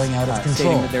spiraling out of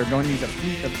control. They're going to use a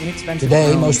fleet of inexpensive Today,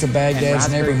 drones most of Baghdad's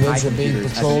and neighborhoods are being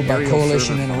computers as patrolled an by aerial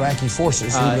coalition server and farm. Iraqi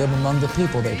forces who live among the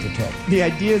people they protect. The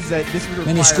idea is that this would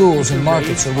require Many schools and future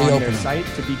markets raids are on their reopening.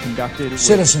 site to be conducted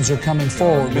Citizens are coming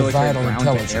forward with military vital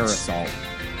ground-to-air intelligence. assault.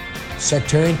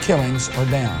 Sectarian killings are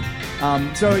down. So,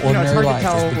 And it's hard ordinary to life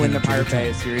tell is when beginning the to Pirate Bay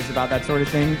return. is serious about that sort of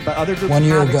thing, but other groups 1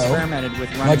 year have ago, experimented with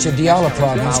running much of these Diyala networks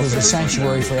province without was a those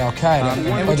sanctuary for Al-Qaeda and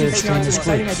which other is, it's an extremist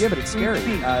exciting groups. idea, but it's scary.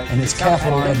 And its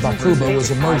capital of Baquba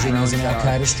was emerging as an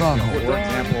Al-Qaeda stronghold. For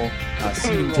example,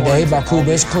 Today, Baquba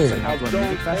is cleared.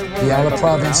 Diyala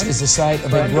province is the site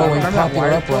of a growing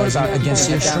popular uprising against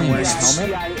the extremists.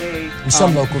 And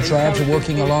some local tribes are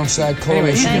working alongside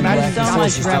coalition and Thank you Iraqi so much,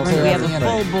 forces to Reverend. clear We out have the a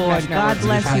full enemy. board. God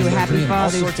bless you. Happy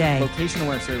Father's Day.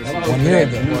 1 year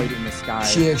ago,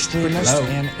 Shia extremists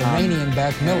and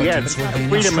Iranian-backed militants were gaining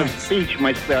freedom of strength speech, my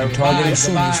and targeting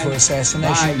Sunnis for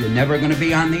assassination. You're never going to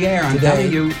be on the air. I'm Today,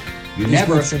 telling you. You these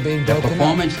never. groups are being The broken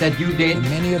performance up, that you did and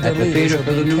many of their at the leaders Theater are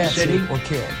for the being New captured City. or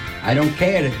killed. I don't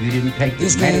care that you didn't take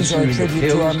These the games medicine are a or the tribute to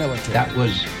pills. our military. That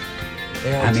was.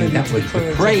 They are a I mean, tribute that to was the courage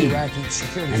of depraved. the Iraqi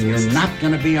security And you're forces. not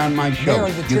going to be on my They show. are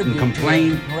the You can tribute complain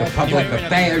to to Iraqi public government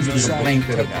affairs. You can decided complain to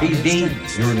to the take down the PD.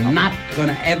 extremists. You're not going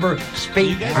to ever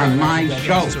speak on my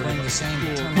show.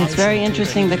 It's very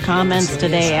interesting, the comments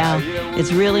today, Al.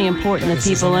 It's really important that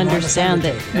people understand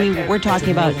that we're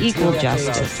talking about equal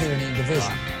justice.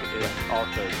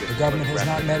 The government has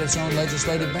not met its own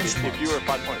legislative benchmarks. If you were a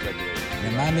 5-point regulator, And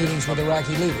in my meetings with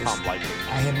Iraqi leaders, I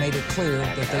have made it clear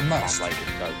that they must. But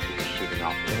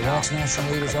Iraq's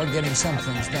national leaders are getting some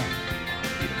things done.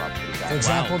 For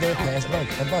example, they're passed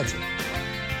a budget.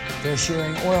 They're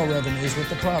sharing oil revenues with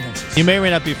the provinces. You may or may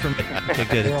not be familiar. Okay,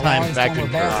 good. There A are time lines back former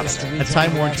in Baptists to a rejoin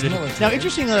time worn Iraq's tradition. military. Now,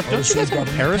 interestingly enough, don't you guys have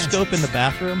a periscope in the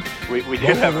bathroom? we do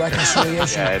Local have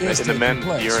reconciliation yeah, is in the taking men's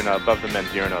place. urinal, above the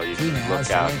men's urinal, you can Now look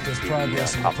has out linked its to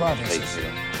progress in the the provinces.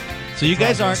 So you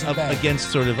guys aren't Progress and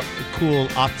against sort of cool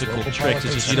optical Local tricks.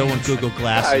 It's just politics you don't want and Google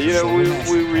glasses. you or know,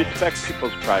 something. we respect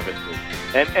people's privacy.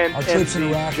 And Our troops in the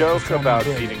Iraq are joke performing about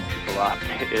brilliantly. beating people up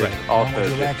is Right. also, Along with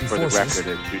just Iraqi for the forces,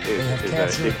 record, they have is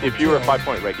captured that or if you were a killed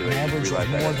 5-point regulator, an you average realize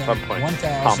of that more at than some point,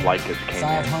 1,500 Tom Likas came in,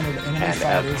 enemy and as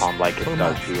fighters Tom Likas per does,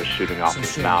 month. he was shooting off So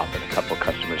his sure. mouth, and a couple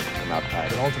customers took him outside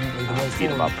But ultimately, the way and beat him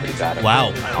forward up pretty depends bad. on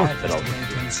Wow. the Hospital. to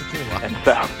maintain security. And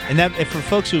so, And that, if for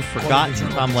folks who've forgotten,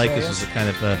 General Tom Likas Petraeus was a kind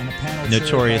of a and a panel chaired by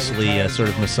notoriously retired sort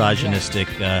of General misogynistic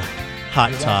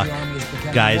hot Iraqi talk army is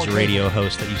becoming guys more radio capable.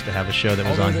 host that used to have a show that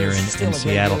was Although on here there's in still a great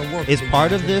Seattle. deal of work Is to be part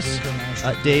done of to this, improve their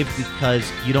national Dave,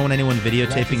 because you don't want anyone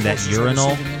videotaping that forces are urinal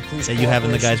receiving increased that you have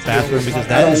in the guy's cooperation bathroom? Because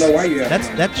from that the is government. I don't know why you have that's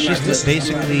mine. that's I'm not just listening.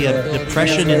 basically I'm a not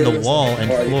depression in the wall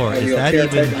and floor. Is that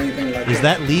even is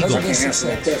that legal?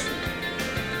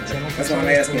 That's why I'm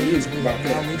asking you about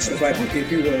that. It's like if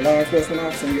you were a law enforcement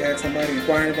officer and you ask somebody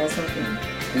inquiring about something and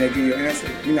they give you an answer,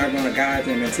 you're not going to guide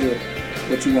them into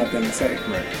what you want them to say.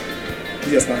 Right.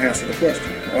 You're just going to answer the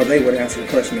question. Or they would answer the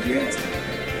question if you asked them.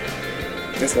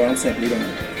 That's what I'm simply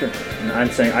doing. Sure. And I'm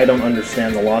saying I don't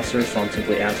understand the law, sir, so I'm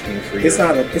simply asking for your... It's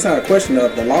not a question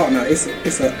of the law now. It's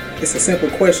a simple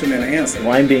question and an answer.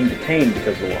 Well, I'm being detained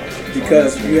because of the law, sir.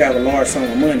 Because you have a large sum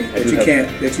of money that you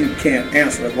can't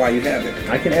answer why you have it.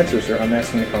 I can answer, sir. I'm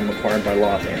asking if I'm required by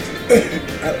law to answer.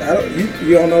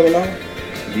 You don't know the law?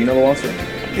 Do you know the law, sir?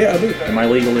 Yeah, I do. Am I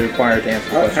legally required to answer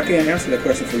the question? I can't answer that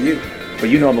question for you. But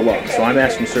you know the law, so I'm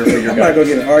asking, sir, for your I'm not guidance. going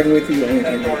to get an argument with you or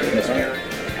anything like that. Yes, sir.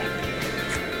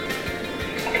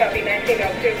 Copy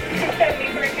 1902.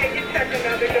 273, can you check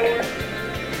another door?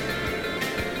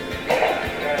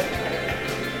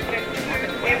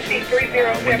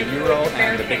 MC307. When the Euro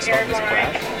and the big smokeless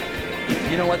crash,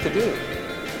 you know what to do.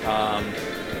 How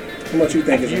much you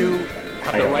think if is you in it?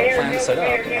 have the right plan set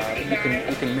up, you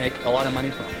can make a lot of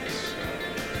money from this.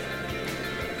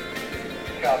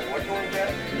 What door is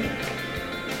that?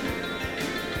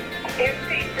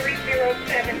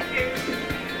 MC3072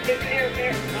 is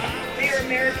near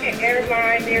American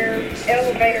Airlines, near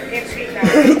elevator MC9.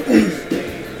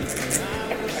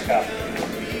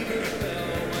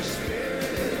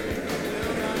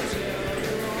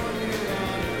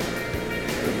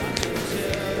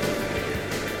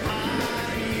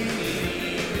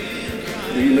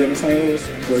 Do you live in St. Louis?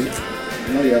 Well,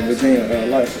 I know you have Virginia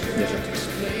license. Yes, sir.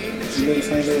 Do you live in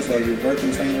St. Louis or you work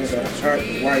in St. Louis? Or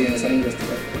why are you in St. Louis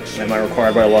today? Am I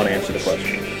required by law to answer the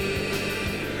question?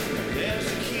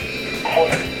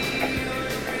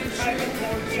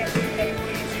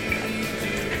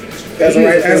 As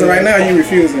of right now, you're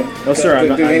refusing. No, sir. I'm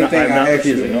not do anything I ask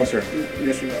refusing. you. No, sir.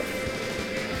 Yes, you are.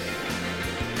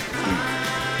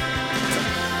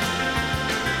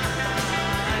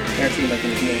 Actually, making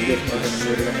this more difficult than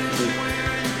what I have to do.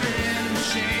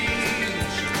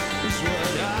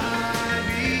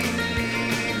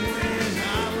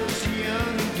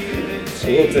 I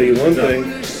will tell you one thing.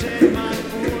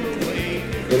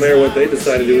 No matter what they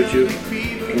decide to do with you,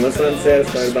 unless I'm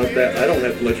satisfied about that, I don't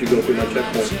have to let you go through my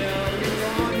checkpoint.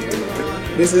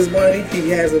 This is money. He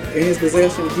has it in his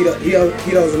possession. He don't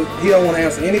want to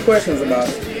answer any questions about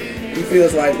it. He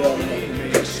feels like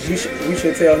we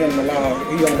should tell him the law.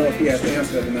 He don't know if he has to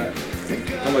answer it or not.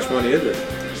 How much money is it?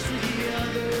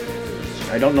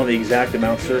 I don't know the exact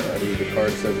amount, sir. I believe the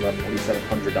card says about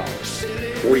 $4,700.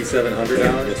 $4,700?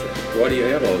 Yes, sir. Why do you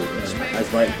have all this?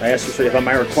 I asked you, sir, if am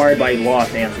I required by law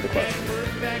to answer the question?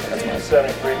 That's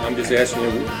my I'm just asking you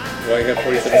why you have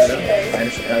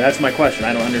 $4,700. That's my question.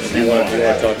 I don't understand. You want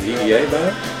to talk to DEA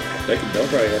about it? They'll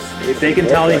probably ask. If they can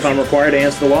tell me if I'm required to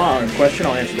answer the law question,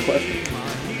 I'll answer the question.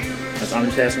 I'm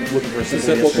just asking, looking for a It's a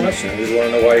simple question. I just want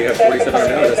to know why you have $4,700.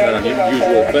 That's not an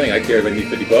unusual thing. I care if I need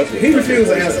 $50. He refuses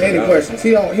to answer any questions.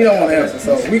 He don't want to answer.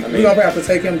 So we gonna have to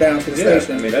take him down to the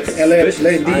station and let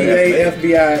DEA,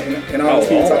 FBI, and all those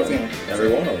people talk to him. Every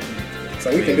one of them.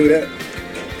 So we can do that.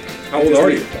 How old are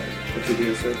you? What's your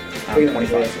deal, sir? I'm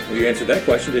 25. Well, you answered that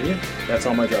question, didn't you? That's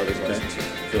on my driver's license.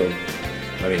 So,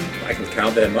 I mean, I can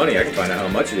count that money. I can find out how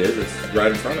much it is. It's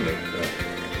right in front of me.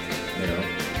 So, you know.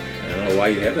 I don't know why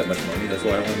you have that much money. That's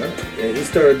why I want to know. And he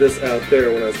started this out there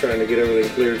when I was trying to get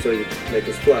everything cleared so he could make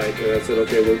his flight. And I said,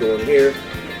 okay, we'll go in here.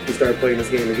 he started playing this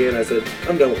game again. I said,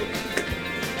 I'm done with it.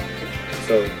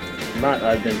 So,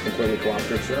 I've been completely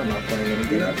cooperative, sir. I'm not playing any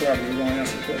game. You're not cooperative. You're going to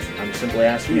answer the question. I'm simply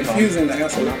asking You're refusing to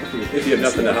answer. If you have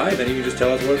nothing to hide, then you can just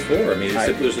tell us what it's for. I mean,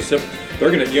 there's a simple. You're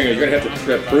gonna have to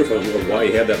have proof of why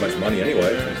you have that much money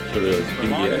anyway for the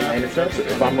DEA. And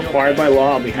if I'm required by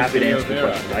law, I'll be happy to answer the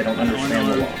questions. I don't understand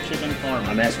the law.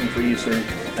 I'm asking for you, sir,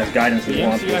 as guidance The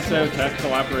law MCSO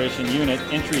Tactical Operation Unit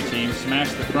entry team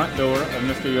smashed the front door of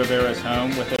Mr. Yovera's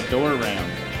home with a door ram.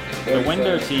 The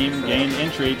window team gained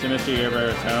entry to Mr.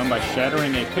 Yovera's home by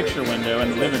shattering a picture window in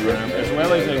the living room, as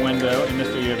well as a window in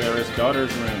Mr. Yovera's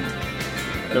daughter's room.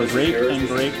 The rape and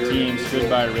break team stood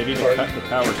by ready to cut the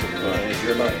power supply.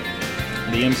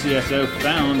 The MCSO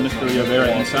found Mr.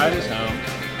 Yovera inside his home,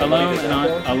 alone and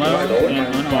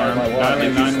unarmed,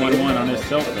 dialing 911 on his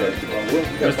cell phone.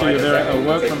 Mr. Yovera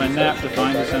awoke from a nap to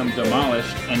find his home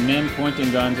demolished and men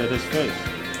pointing guns at his face.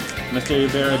 Mr.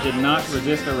 Yovera did not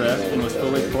resist arrest and was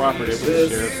fully cooperative with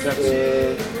the sheriff's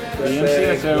deputy. The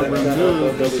MCSO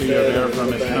removed Mr. Yovera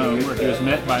from his home, where he was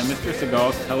met by Mr.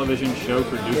 Seagal's television show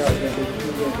producer.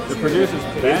 The producers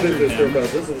badgered him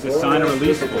to sign a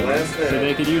release form so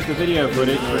they could use the video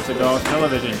footage for Seagal's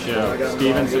television show,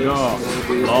 Steven Seagal,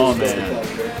 Lawman.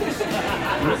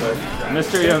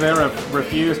 Mr. Yovera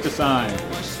refused to sign.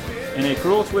 In a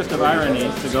cruel twist of irony,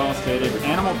 Seagal stated,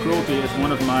 "Animal cruelty is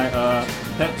one of my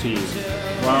pet peeves."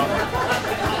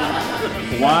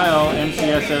 While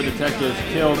MCSO detectives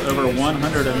killed over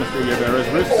 100 of Mr. Yovera's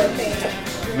roosters.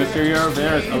 Mr.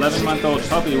 Yovera's 11-month-old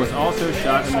puppy was also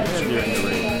shot in the head during the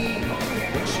raid.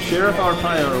 Sheriff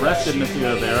Arpaio arrested Mr.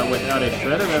 Yovera without a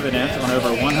shred of evidence on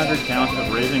over 100 counts of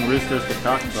raising roosters to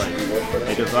cockfights.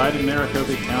 A divided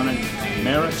Maricopa County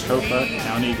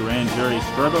grand jury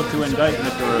struggled to indict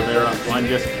Mr. Yovera on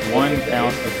just one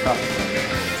count of cockfighting.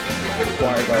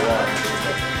 Required by law.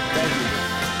 Thank you.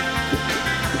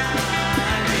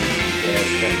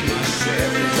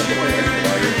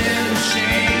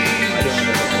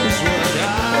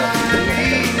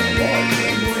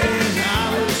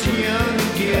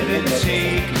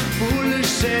 Foolish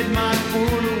set my fool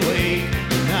away.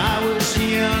 When I was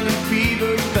young, a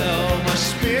fever fell my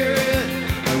spirit.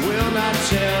 I will not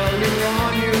tell you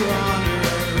on your honor.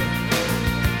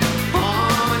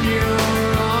 On your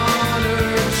honor,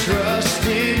 trust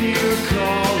in your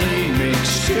calling. Make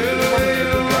sure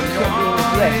you're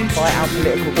calling.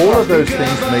 All of those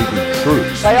things may be true.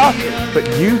 They are true. But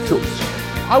you took.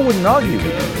 I wouldn't argue with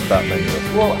you about many of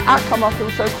them. Well, how come I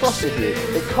feel so cross with you?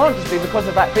 It can't just be because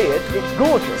of that beard. It's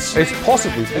gorgeous. It's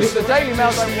possibly. And if the Daily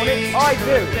Mail don't want it, I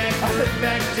do.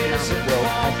 Well,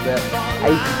 as the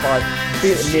 85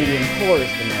 million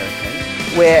poorest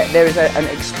Americans, where there is an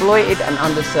exploited and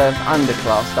underserved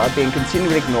underclass that are being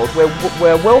continually ignored,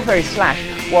 where welfare is slashed,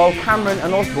 while Cameron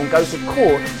and Osborne go to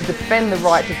court to defend the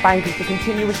right to bankers to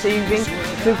continue receiving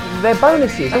their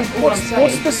bonuses. What's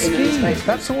the scheme?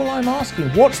 That's all I'm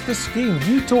asking. What's the scheme?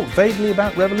 You talk vaguely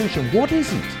about revolution. What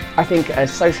is it? I think a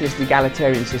socialist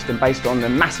egalitarian system based on the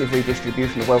massive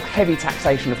redistribution of wealth, heavy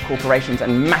taxation of corporations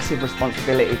and massive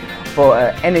responsibility for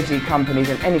energy companies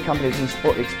and any companies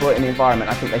exploiting the environment.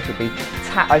 I think they should be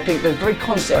I think the very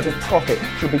concept of profit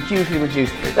should be hugely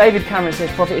reduced. David Cameron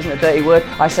says profit isn't a dirty word.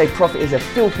 I say profit is a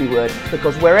filthy word,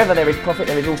 because wherever there is profit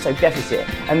there is also deficit,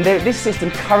 and this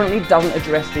system currently doesn't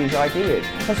address these ideas.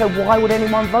 And so why would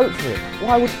anyone vote for it?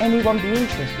 Why would anyone be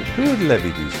interested? Who would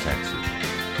levy these taxes?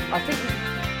 I think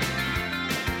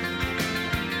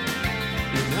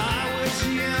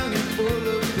full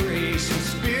of grace and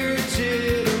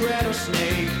spirited a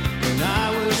rattlesnake. When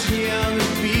I was young, a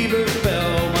fever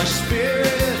fell my spirit.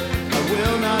 I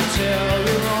will not tell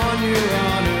you on your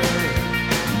honor,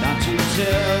 not to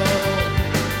tell.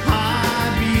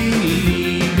 I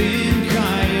believe in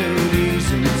coyotes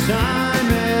and time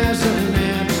as an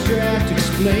abstract.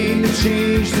 Explain the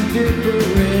change, the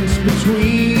difference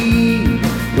between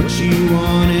what you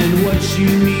want and what you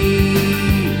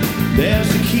need.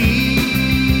 There's a key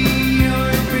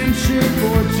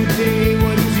for today.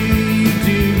 What do you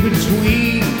do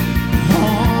between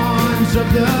horns of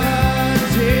the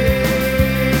day?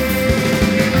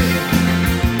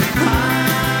 I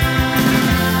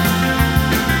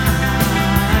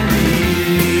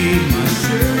need my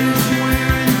shirt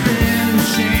wearing thin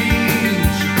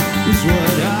change is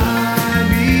what I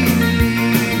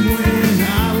believe. When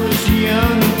I was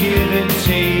young, give and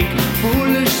take.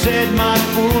 Foolish set my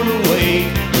fool away.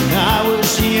 When I was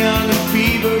young, a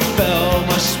fever fell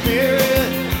my spirit.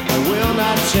 I will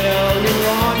not tell you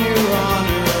on your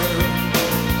honor.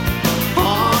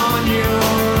 On your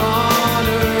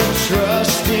honor,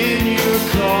 trust in your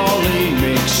calling.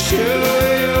 Make sure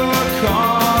your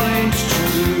calling's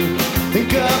true.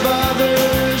 Think of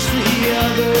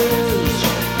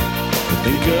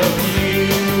think of you.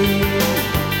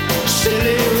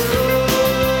 Silly rule,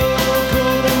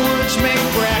 golden words make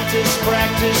practice,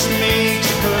 practice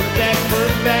makes perfect,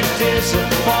 perfect is a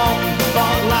fault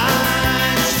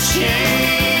lines change.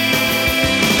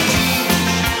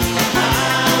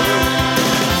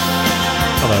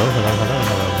 Hello.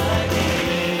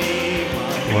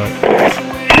 What?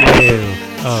 Ew.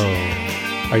 Oh.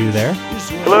 Are you there?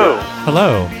 Hello.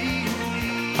 Hello.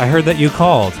 I heard that you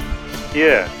called.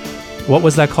 Yeah. What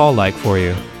was that call like for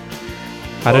you?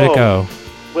 How did it go?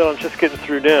 Well, I'm just getting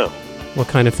through now. What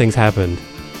kind of things happened?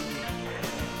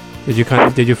 Did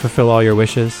you fulfill all your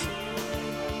wishes?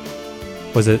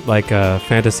 Was it like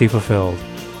fantasy fulfilled?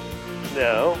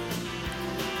 No.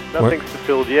 Nothing's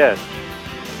fulfilled yet.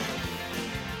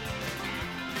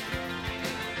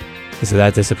 Is it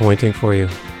that disappointing for you?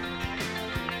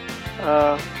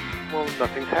 Well,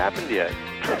 nothing's happened yet.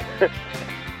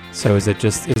 So is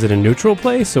it a neutral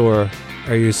place, or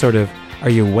are you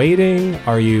waiting?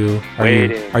 Are you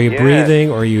breathing,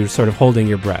 or are you sort of holding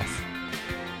your breath?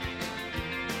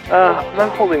 I'm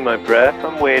not holding my breath.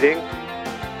 I'm waiting.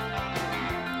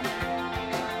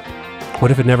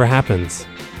 What if it never happens?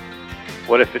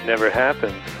 What if it never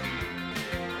happens?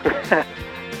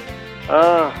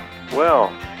 Well,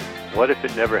 what if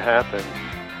it never happens?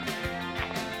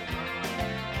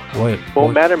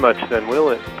 Won't matter much then, will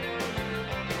it?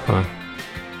 Huh.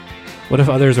 What if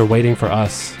others are waiting for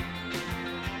us?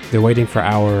 They're waiting for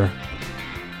our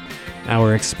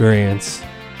experience,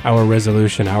 our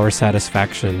resolution, our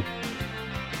satisfaction.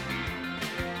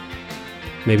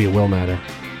 Maybe it will matter.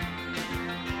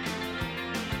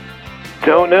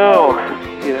 Don't know.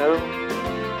 You know,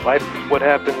 life's what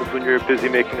happens when you're busy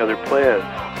making other plans.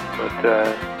 But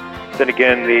then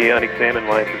again, the unexamined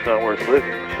life is not worth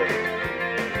living. So.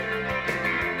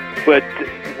 But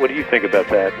what do you think about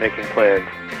that, making plans?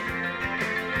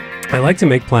 I like to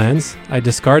make plans. I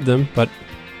discard them, but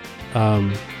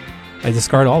I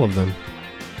discard all of them.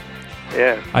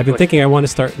 Yeah. I've been thinking I want to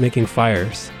start making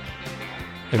fires.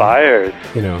 Fires?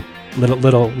 You know,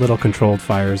 little controlled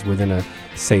fires within a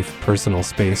safe personal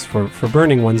space for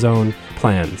burning one's own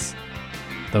plans.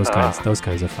 Those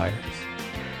kinds of fires.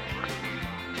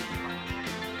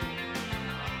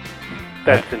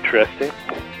 That's interesting.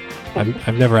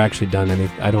 I've never actually done any.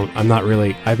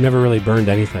 I've never really burned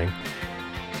anything.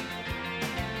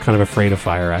 Kind of afraid of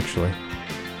fire, actually.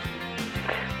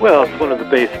 Well, it's one of the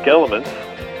basic elements.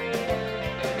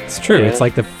 It's true. Yeah. It's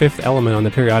like the fifth element on the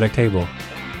periodic table.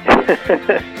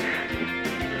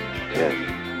 Yeah.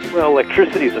 Well,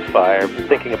 electricity is a fire. I've been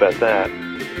thinking about that.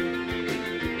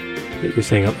 You're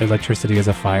saying electricity is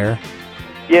a fire?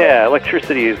 Yeah,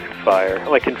 electricity is fire.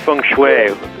 Like in feng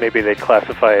shui, maybe they'd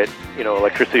classify it,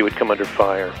 electricity would come under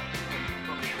fire.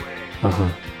 Uh-huh.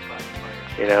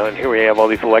 And here we have all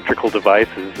these electrical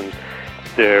devices, and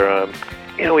they're,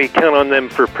 we count on them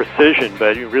for precision,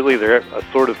 but really they're a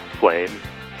sort of flame.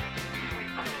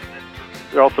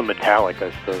 They're also metallic,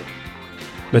 I suppose.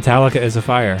 Metallica is a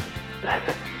fire.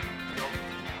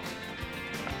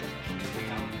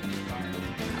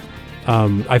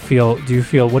 what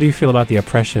do you feel about the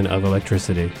oppression of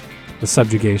electricity? The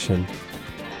subjugation?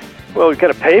 Well, we've got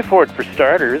to pay for it for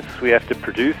starters. We have to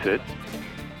produce it.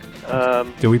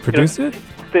 Do we produce it?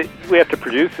 We have to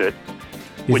produce it,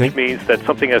 which means that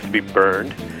something has to be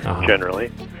burned,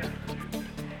 generally,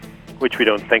 which we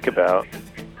don't think about,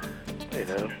 They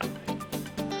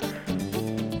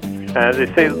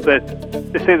say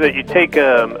that you take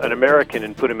an American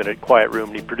and put him in a quiet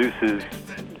room, and he produces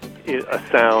a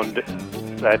sound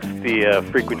that's the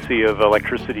frequency of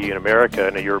electricity in America,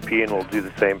 and a European will do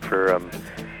the same for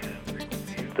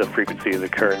the frequency of the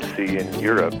currency in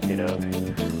Europe.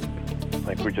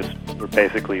 Like we're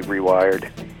basically rewired.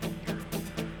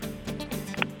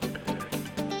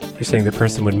 You're saying the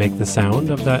person would make the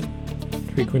sound of that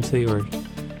frequency, or?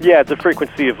 Yeah, it's a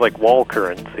frequency of like wall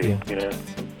currency. Yeah.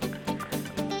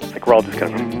 Like we're all just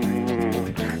kind of.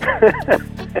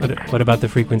 What about the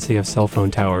frequency of cell phone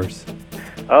towers?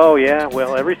 Oh yeah,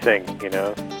 well everything,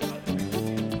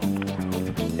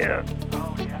 Yeah.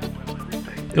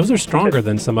 Those are stronger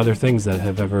than some other things that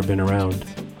have ever been around.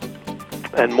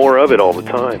 And more of it all the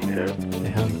time,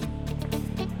 Yeah.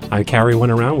 I carry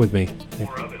one around with me. It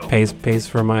pays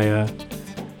for my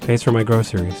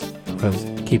groceries. Because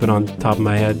keep it on top of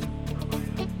my head.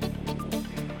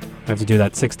 I have to do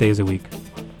that 6 days a week.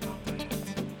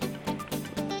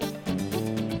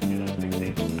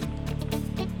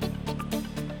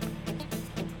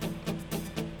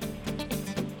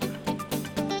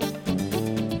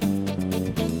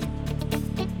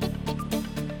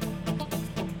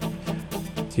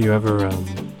 Do you ever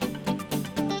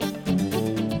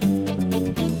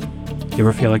you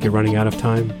ever feel like you're running out of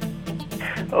time?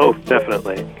 Oh,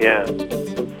 definitely. Yeah,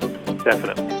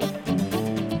 definitely.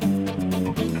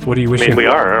 What do you wish? I mean, we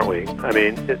are, aren't we? I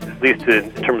mean, at least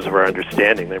in terms of our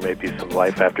understanding, there may be some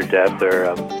life after death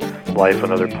or life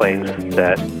on other planes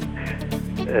that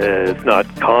is not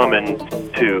common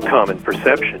to common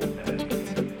perception.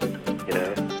 You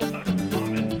know,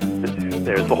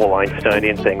 there's the whole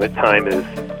Einsteinian thing that time is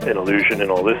an illusion and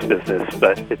all this business,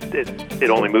 but it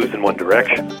only moves in one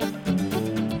direction.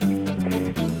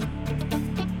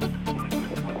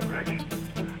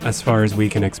 As far as we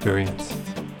can experience.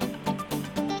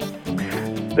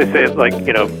 They say it's like,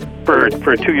 you know, for a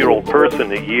 2-year-old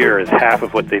person, a year is half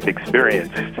of what they've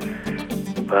experienced.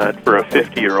 But for a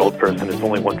 50-year-old person, it's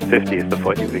only 1/50th of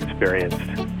what you've experienced.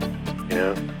 You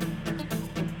know?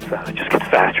 So it just gets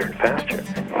faster and faster.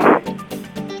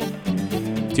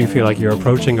 Do you feel like you're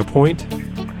approaching a point?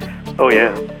 Oh,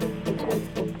 yeah.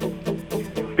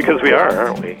 Because we are,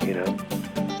 aren't we? You know?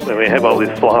 When we have all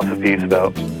these philosophies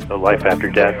about life after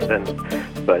death,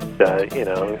 but you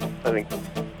know, I think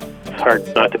it's hard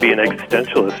not to be an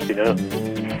existentialist, you know?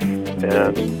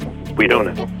 And we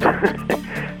don't know.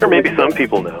 Or maybe some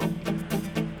people know.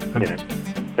 You know?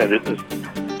 And it's just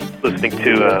listening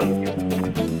to a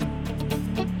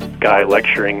guy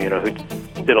lecturing, you know, who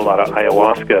did a lot of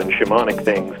ayahuasca and shamanic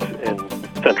things in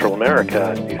Central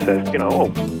America. And he says, you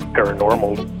know,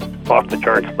 paranormal off the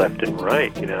charts left and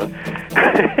right, you know?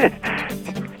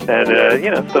 And,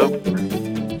 you know, so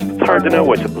it's hard to know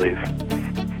what to believe.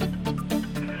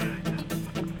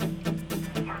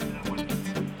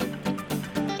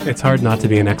 It's hard not to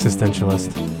be an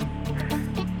existentialist.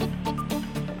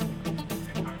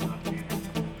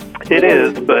 It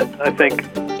is, but I think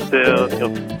you know,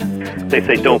 they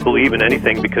say don't believe in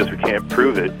anything because we can't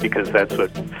prove it, because that's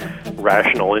what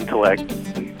rational intellect,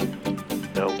 you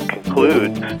know,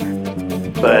 concludes.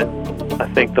 But I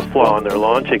think the flaw in their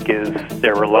logic is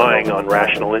they're relying on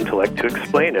rational intellect to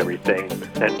explain everything,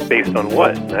 and based on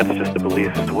what? And that's just a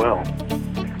belief as well.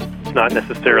 It's not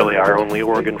necessarily our only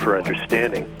organ for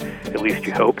understanding. At least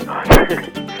you hope not.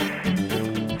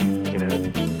 You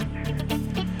know.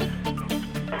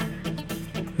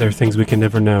 There are things we can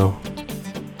never know.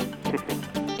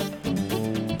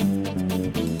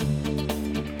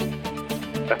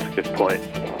 That's a good point.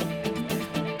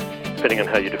 Depending on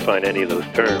how you define any of those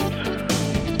terms,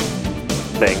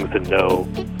 things and know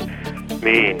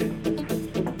mean.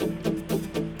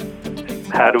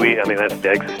 How do we, I mean, that's the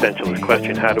existentialist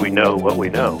question. How do we know what we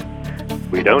know?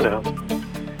 We don't know.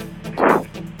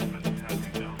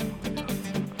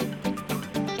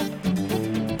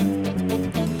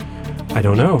 I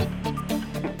don't know.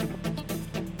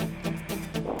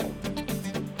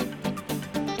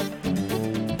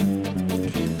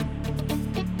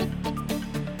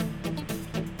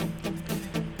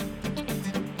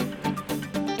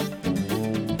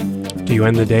 Do you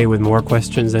end the day with more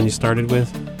questions than you started with?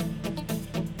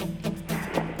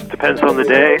 Depends on the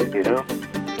day, you know.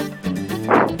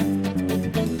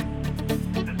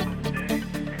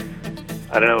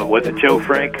 I don't know, was it Joe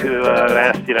Frank who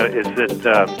asked, you know, is it,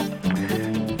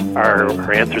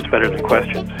 are answers better than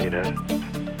questions, you know?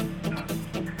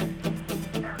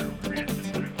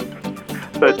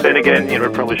 But then again, you know,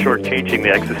 we're probably shortchanging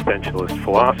the existentialist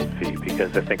philosophy,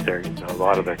 because I think a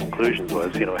lot of their conclusions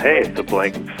was, you know, hey, it's a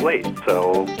blank slate,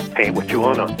 so paint what you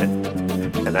want on it.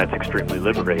 And that's extremely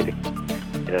liberating,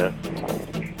 you know?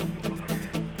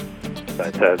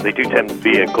 But they do tend to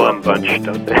be a glum bunch,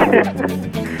 don't they?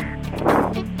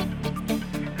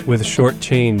 With short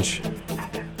change,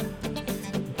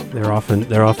 they're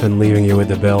often leaving you with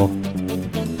the bill.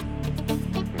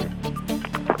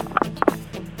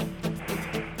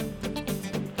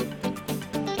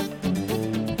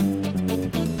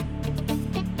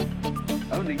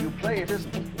 Only you play it,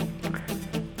 isn't it?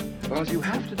 Because you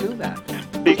have to do that.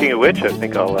 Speaking of which, I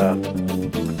think I'll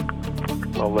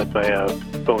let my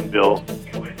phone bill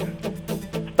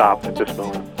stop at this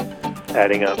moment,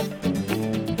 adding up.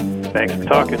 Thanks for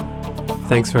talking.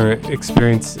 Thanks for thanks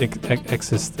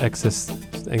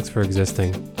for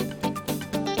existing.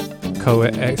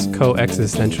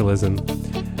 Co-existentialism.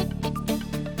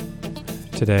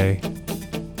 Today.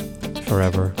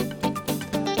 Forever.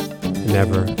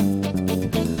 Never.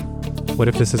 What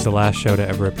if this is the last show to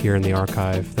ever appear in the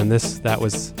archive? Then that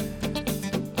was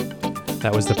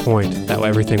the point that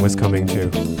everything was coming to.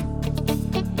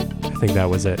 I think that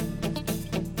was it.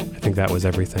 I think that was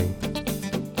everything.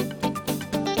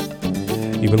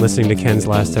 You've been listening to Ken's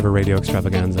last ever radio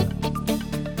extravaganza.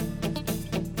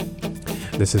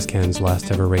 This is Ken's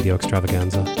last ever radio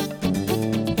extravaganza.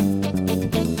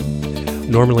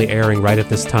 Normally airing right at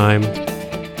this time,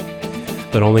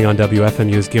 but only on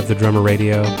WFMU's Give the Drummer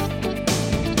Radio.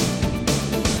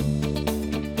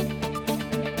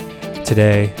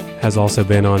 Today has also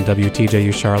been on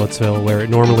WTJU Charlottesville, where it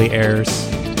normally airs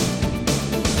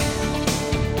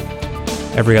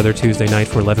every other Tuesday night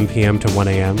from 11 p.m. to 1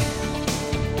 a.m.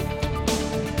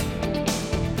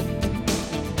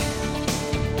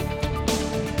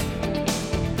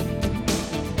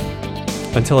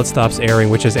 Until it stops airing,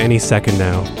 which is any second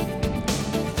now.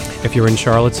 If you're in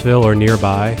Charlottesville or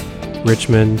nearby,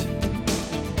 Richmond,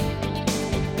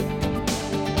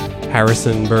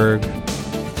 Harrisonburg,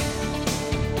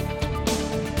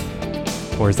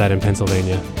 or is that in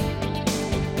Pennsylvania?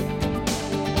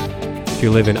 If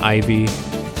you live in Ivy,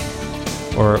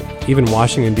 or even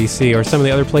Washington, D.C., or some of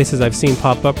the other places I've seen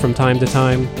pop up from time to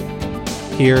time,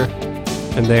 here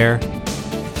and there,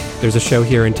 there's a show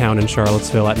here in town in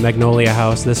Charlottesville at Magnolia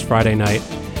House this Friday night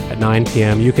at 9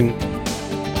 p.m. You can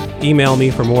email me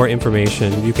for more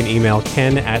information. You can email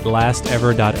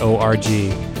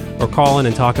ken@lastever.org or call in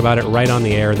and talk about it right on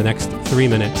the air the next 3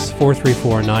 minutes,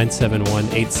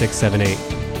 434-971-8678.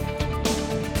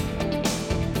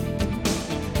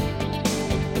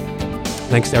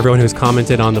 Thanks to everyone who's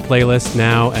commented on the playlist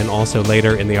now and also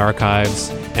later in the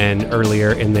archives and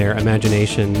earlier in their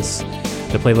imaginations.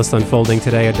 The playlist unfolding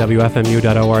today at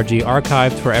WFMU.org,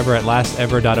 archived forever at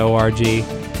lastever.org.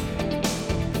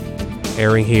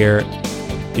 Airing here.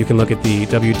 You can look at the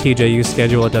WTJU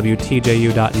schedule at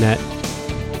WTJU.net.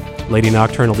 Lady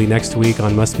Nocturne will be next week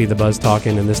on Must Be the Buzz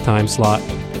Talkin' in this time slot,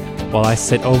 while I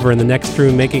sit over in the next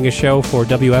room making a show for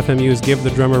WFMU's Give the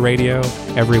Drummer Radio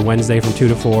every Wednesday from 2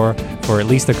 to 4 for at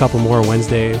least a couple more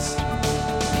Wednesdays.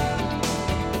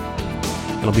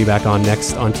 And I'll be back on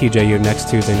TJU next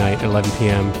Tuesday night at 11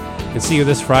 p.m. And see you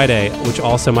this Friday, which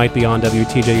also might be on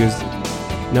WTJU's...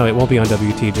 No, it won't be on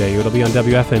WTJU. It'll be on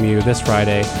WFMU this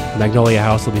Friday. Magnolia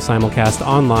House will be simulcast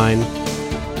online.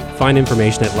 Find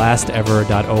information at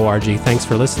lastever.org. Thanks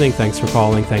for listening. Thanks for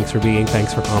calling. Thanks for being.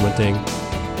 Thanks for commenting.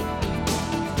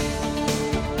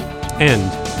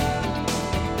 End.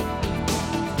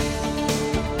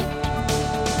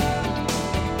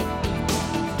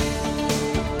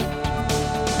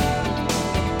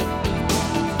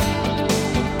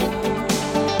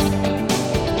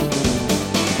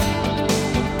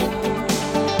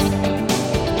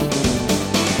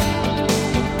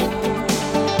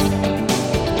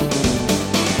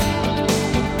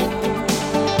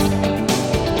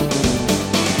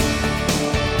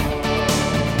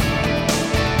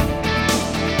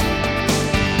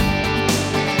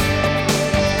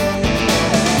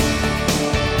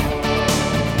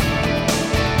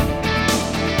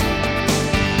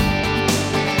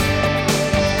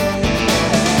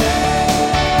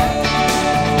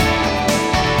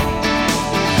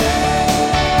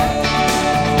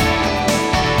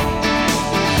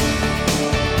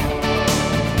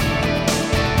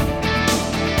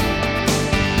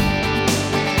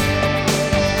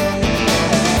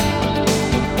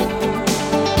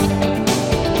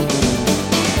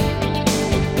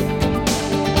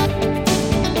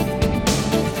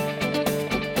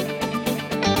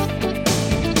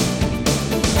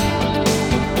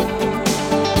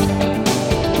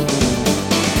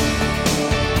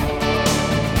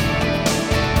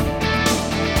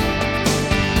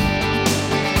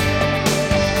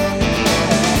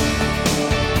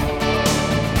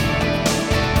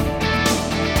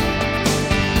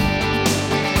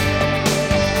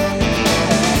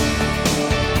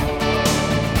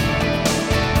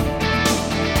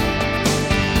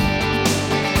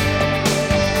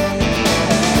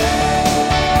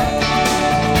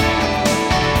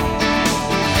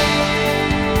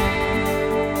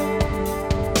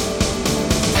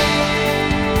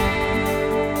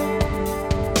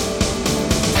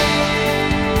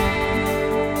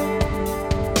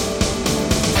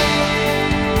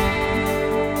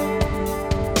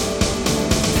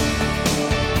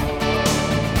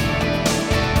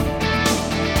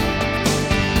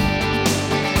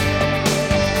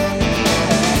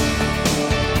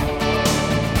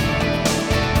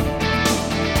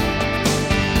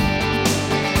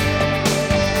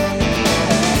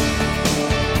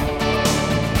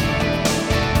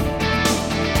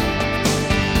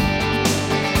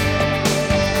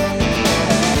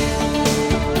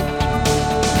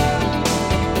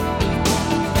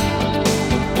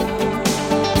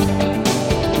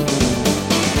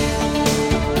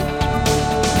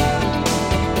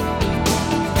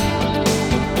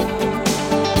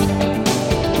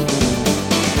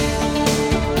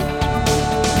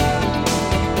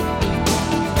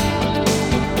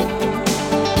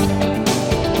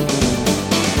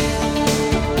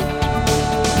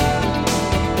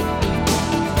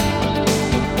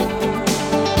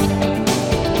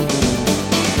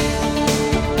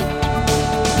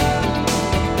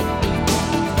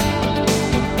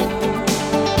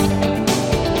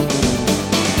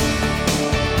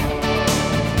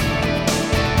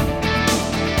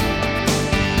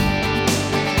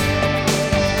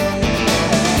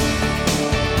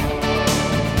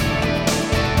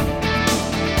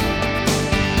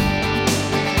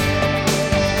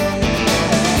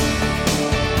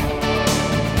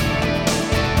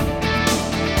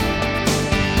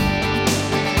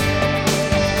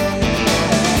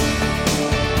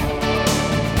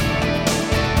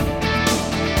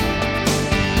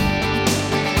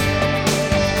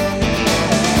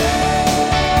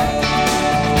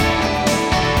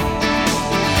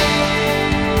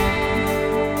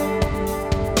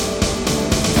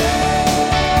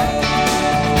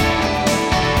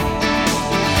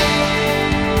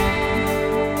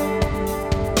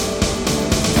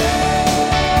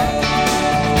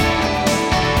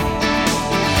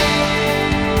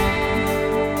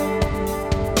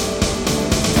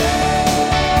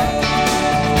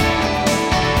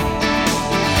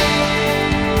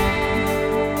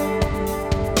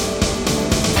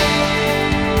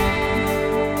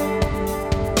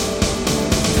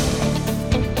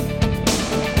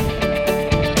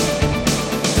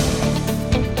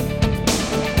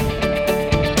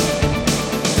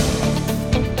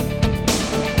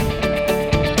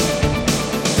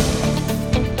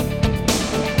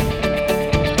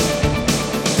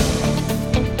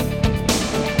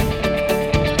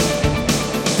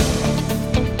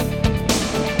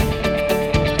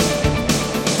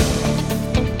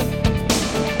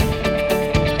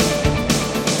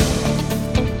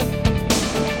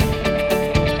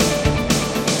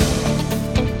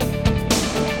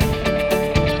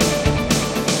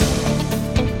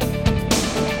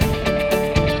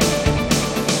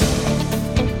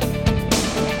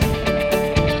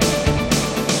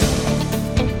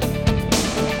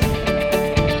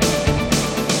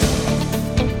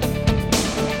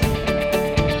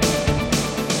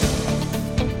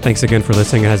 Thanks again for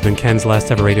listening. It has been Ken's Last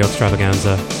Ever Radio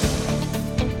Extravaganza.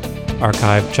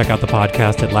 Archive, check out the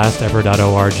podcast at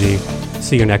lastever.org.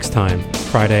 See you next time.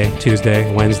 Friday,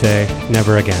 Tuesday, Wednesday,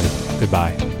 never again.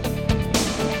 Goodbye.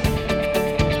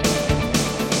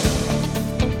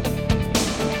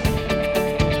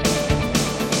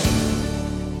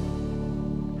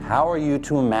 How are you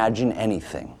to imagine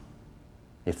anything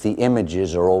if the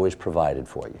images are always provided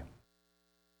for you?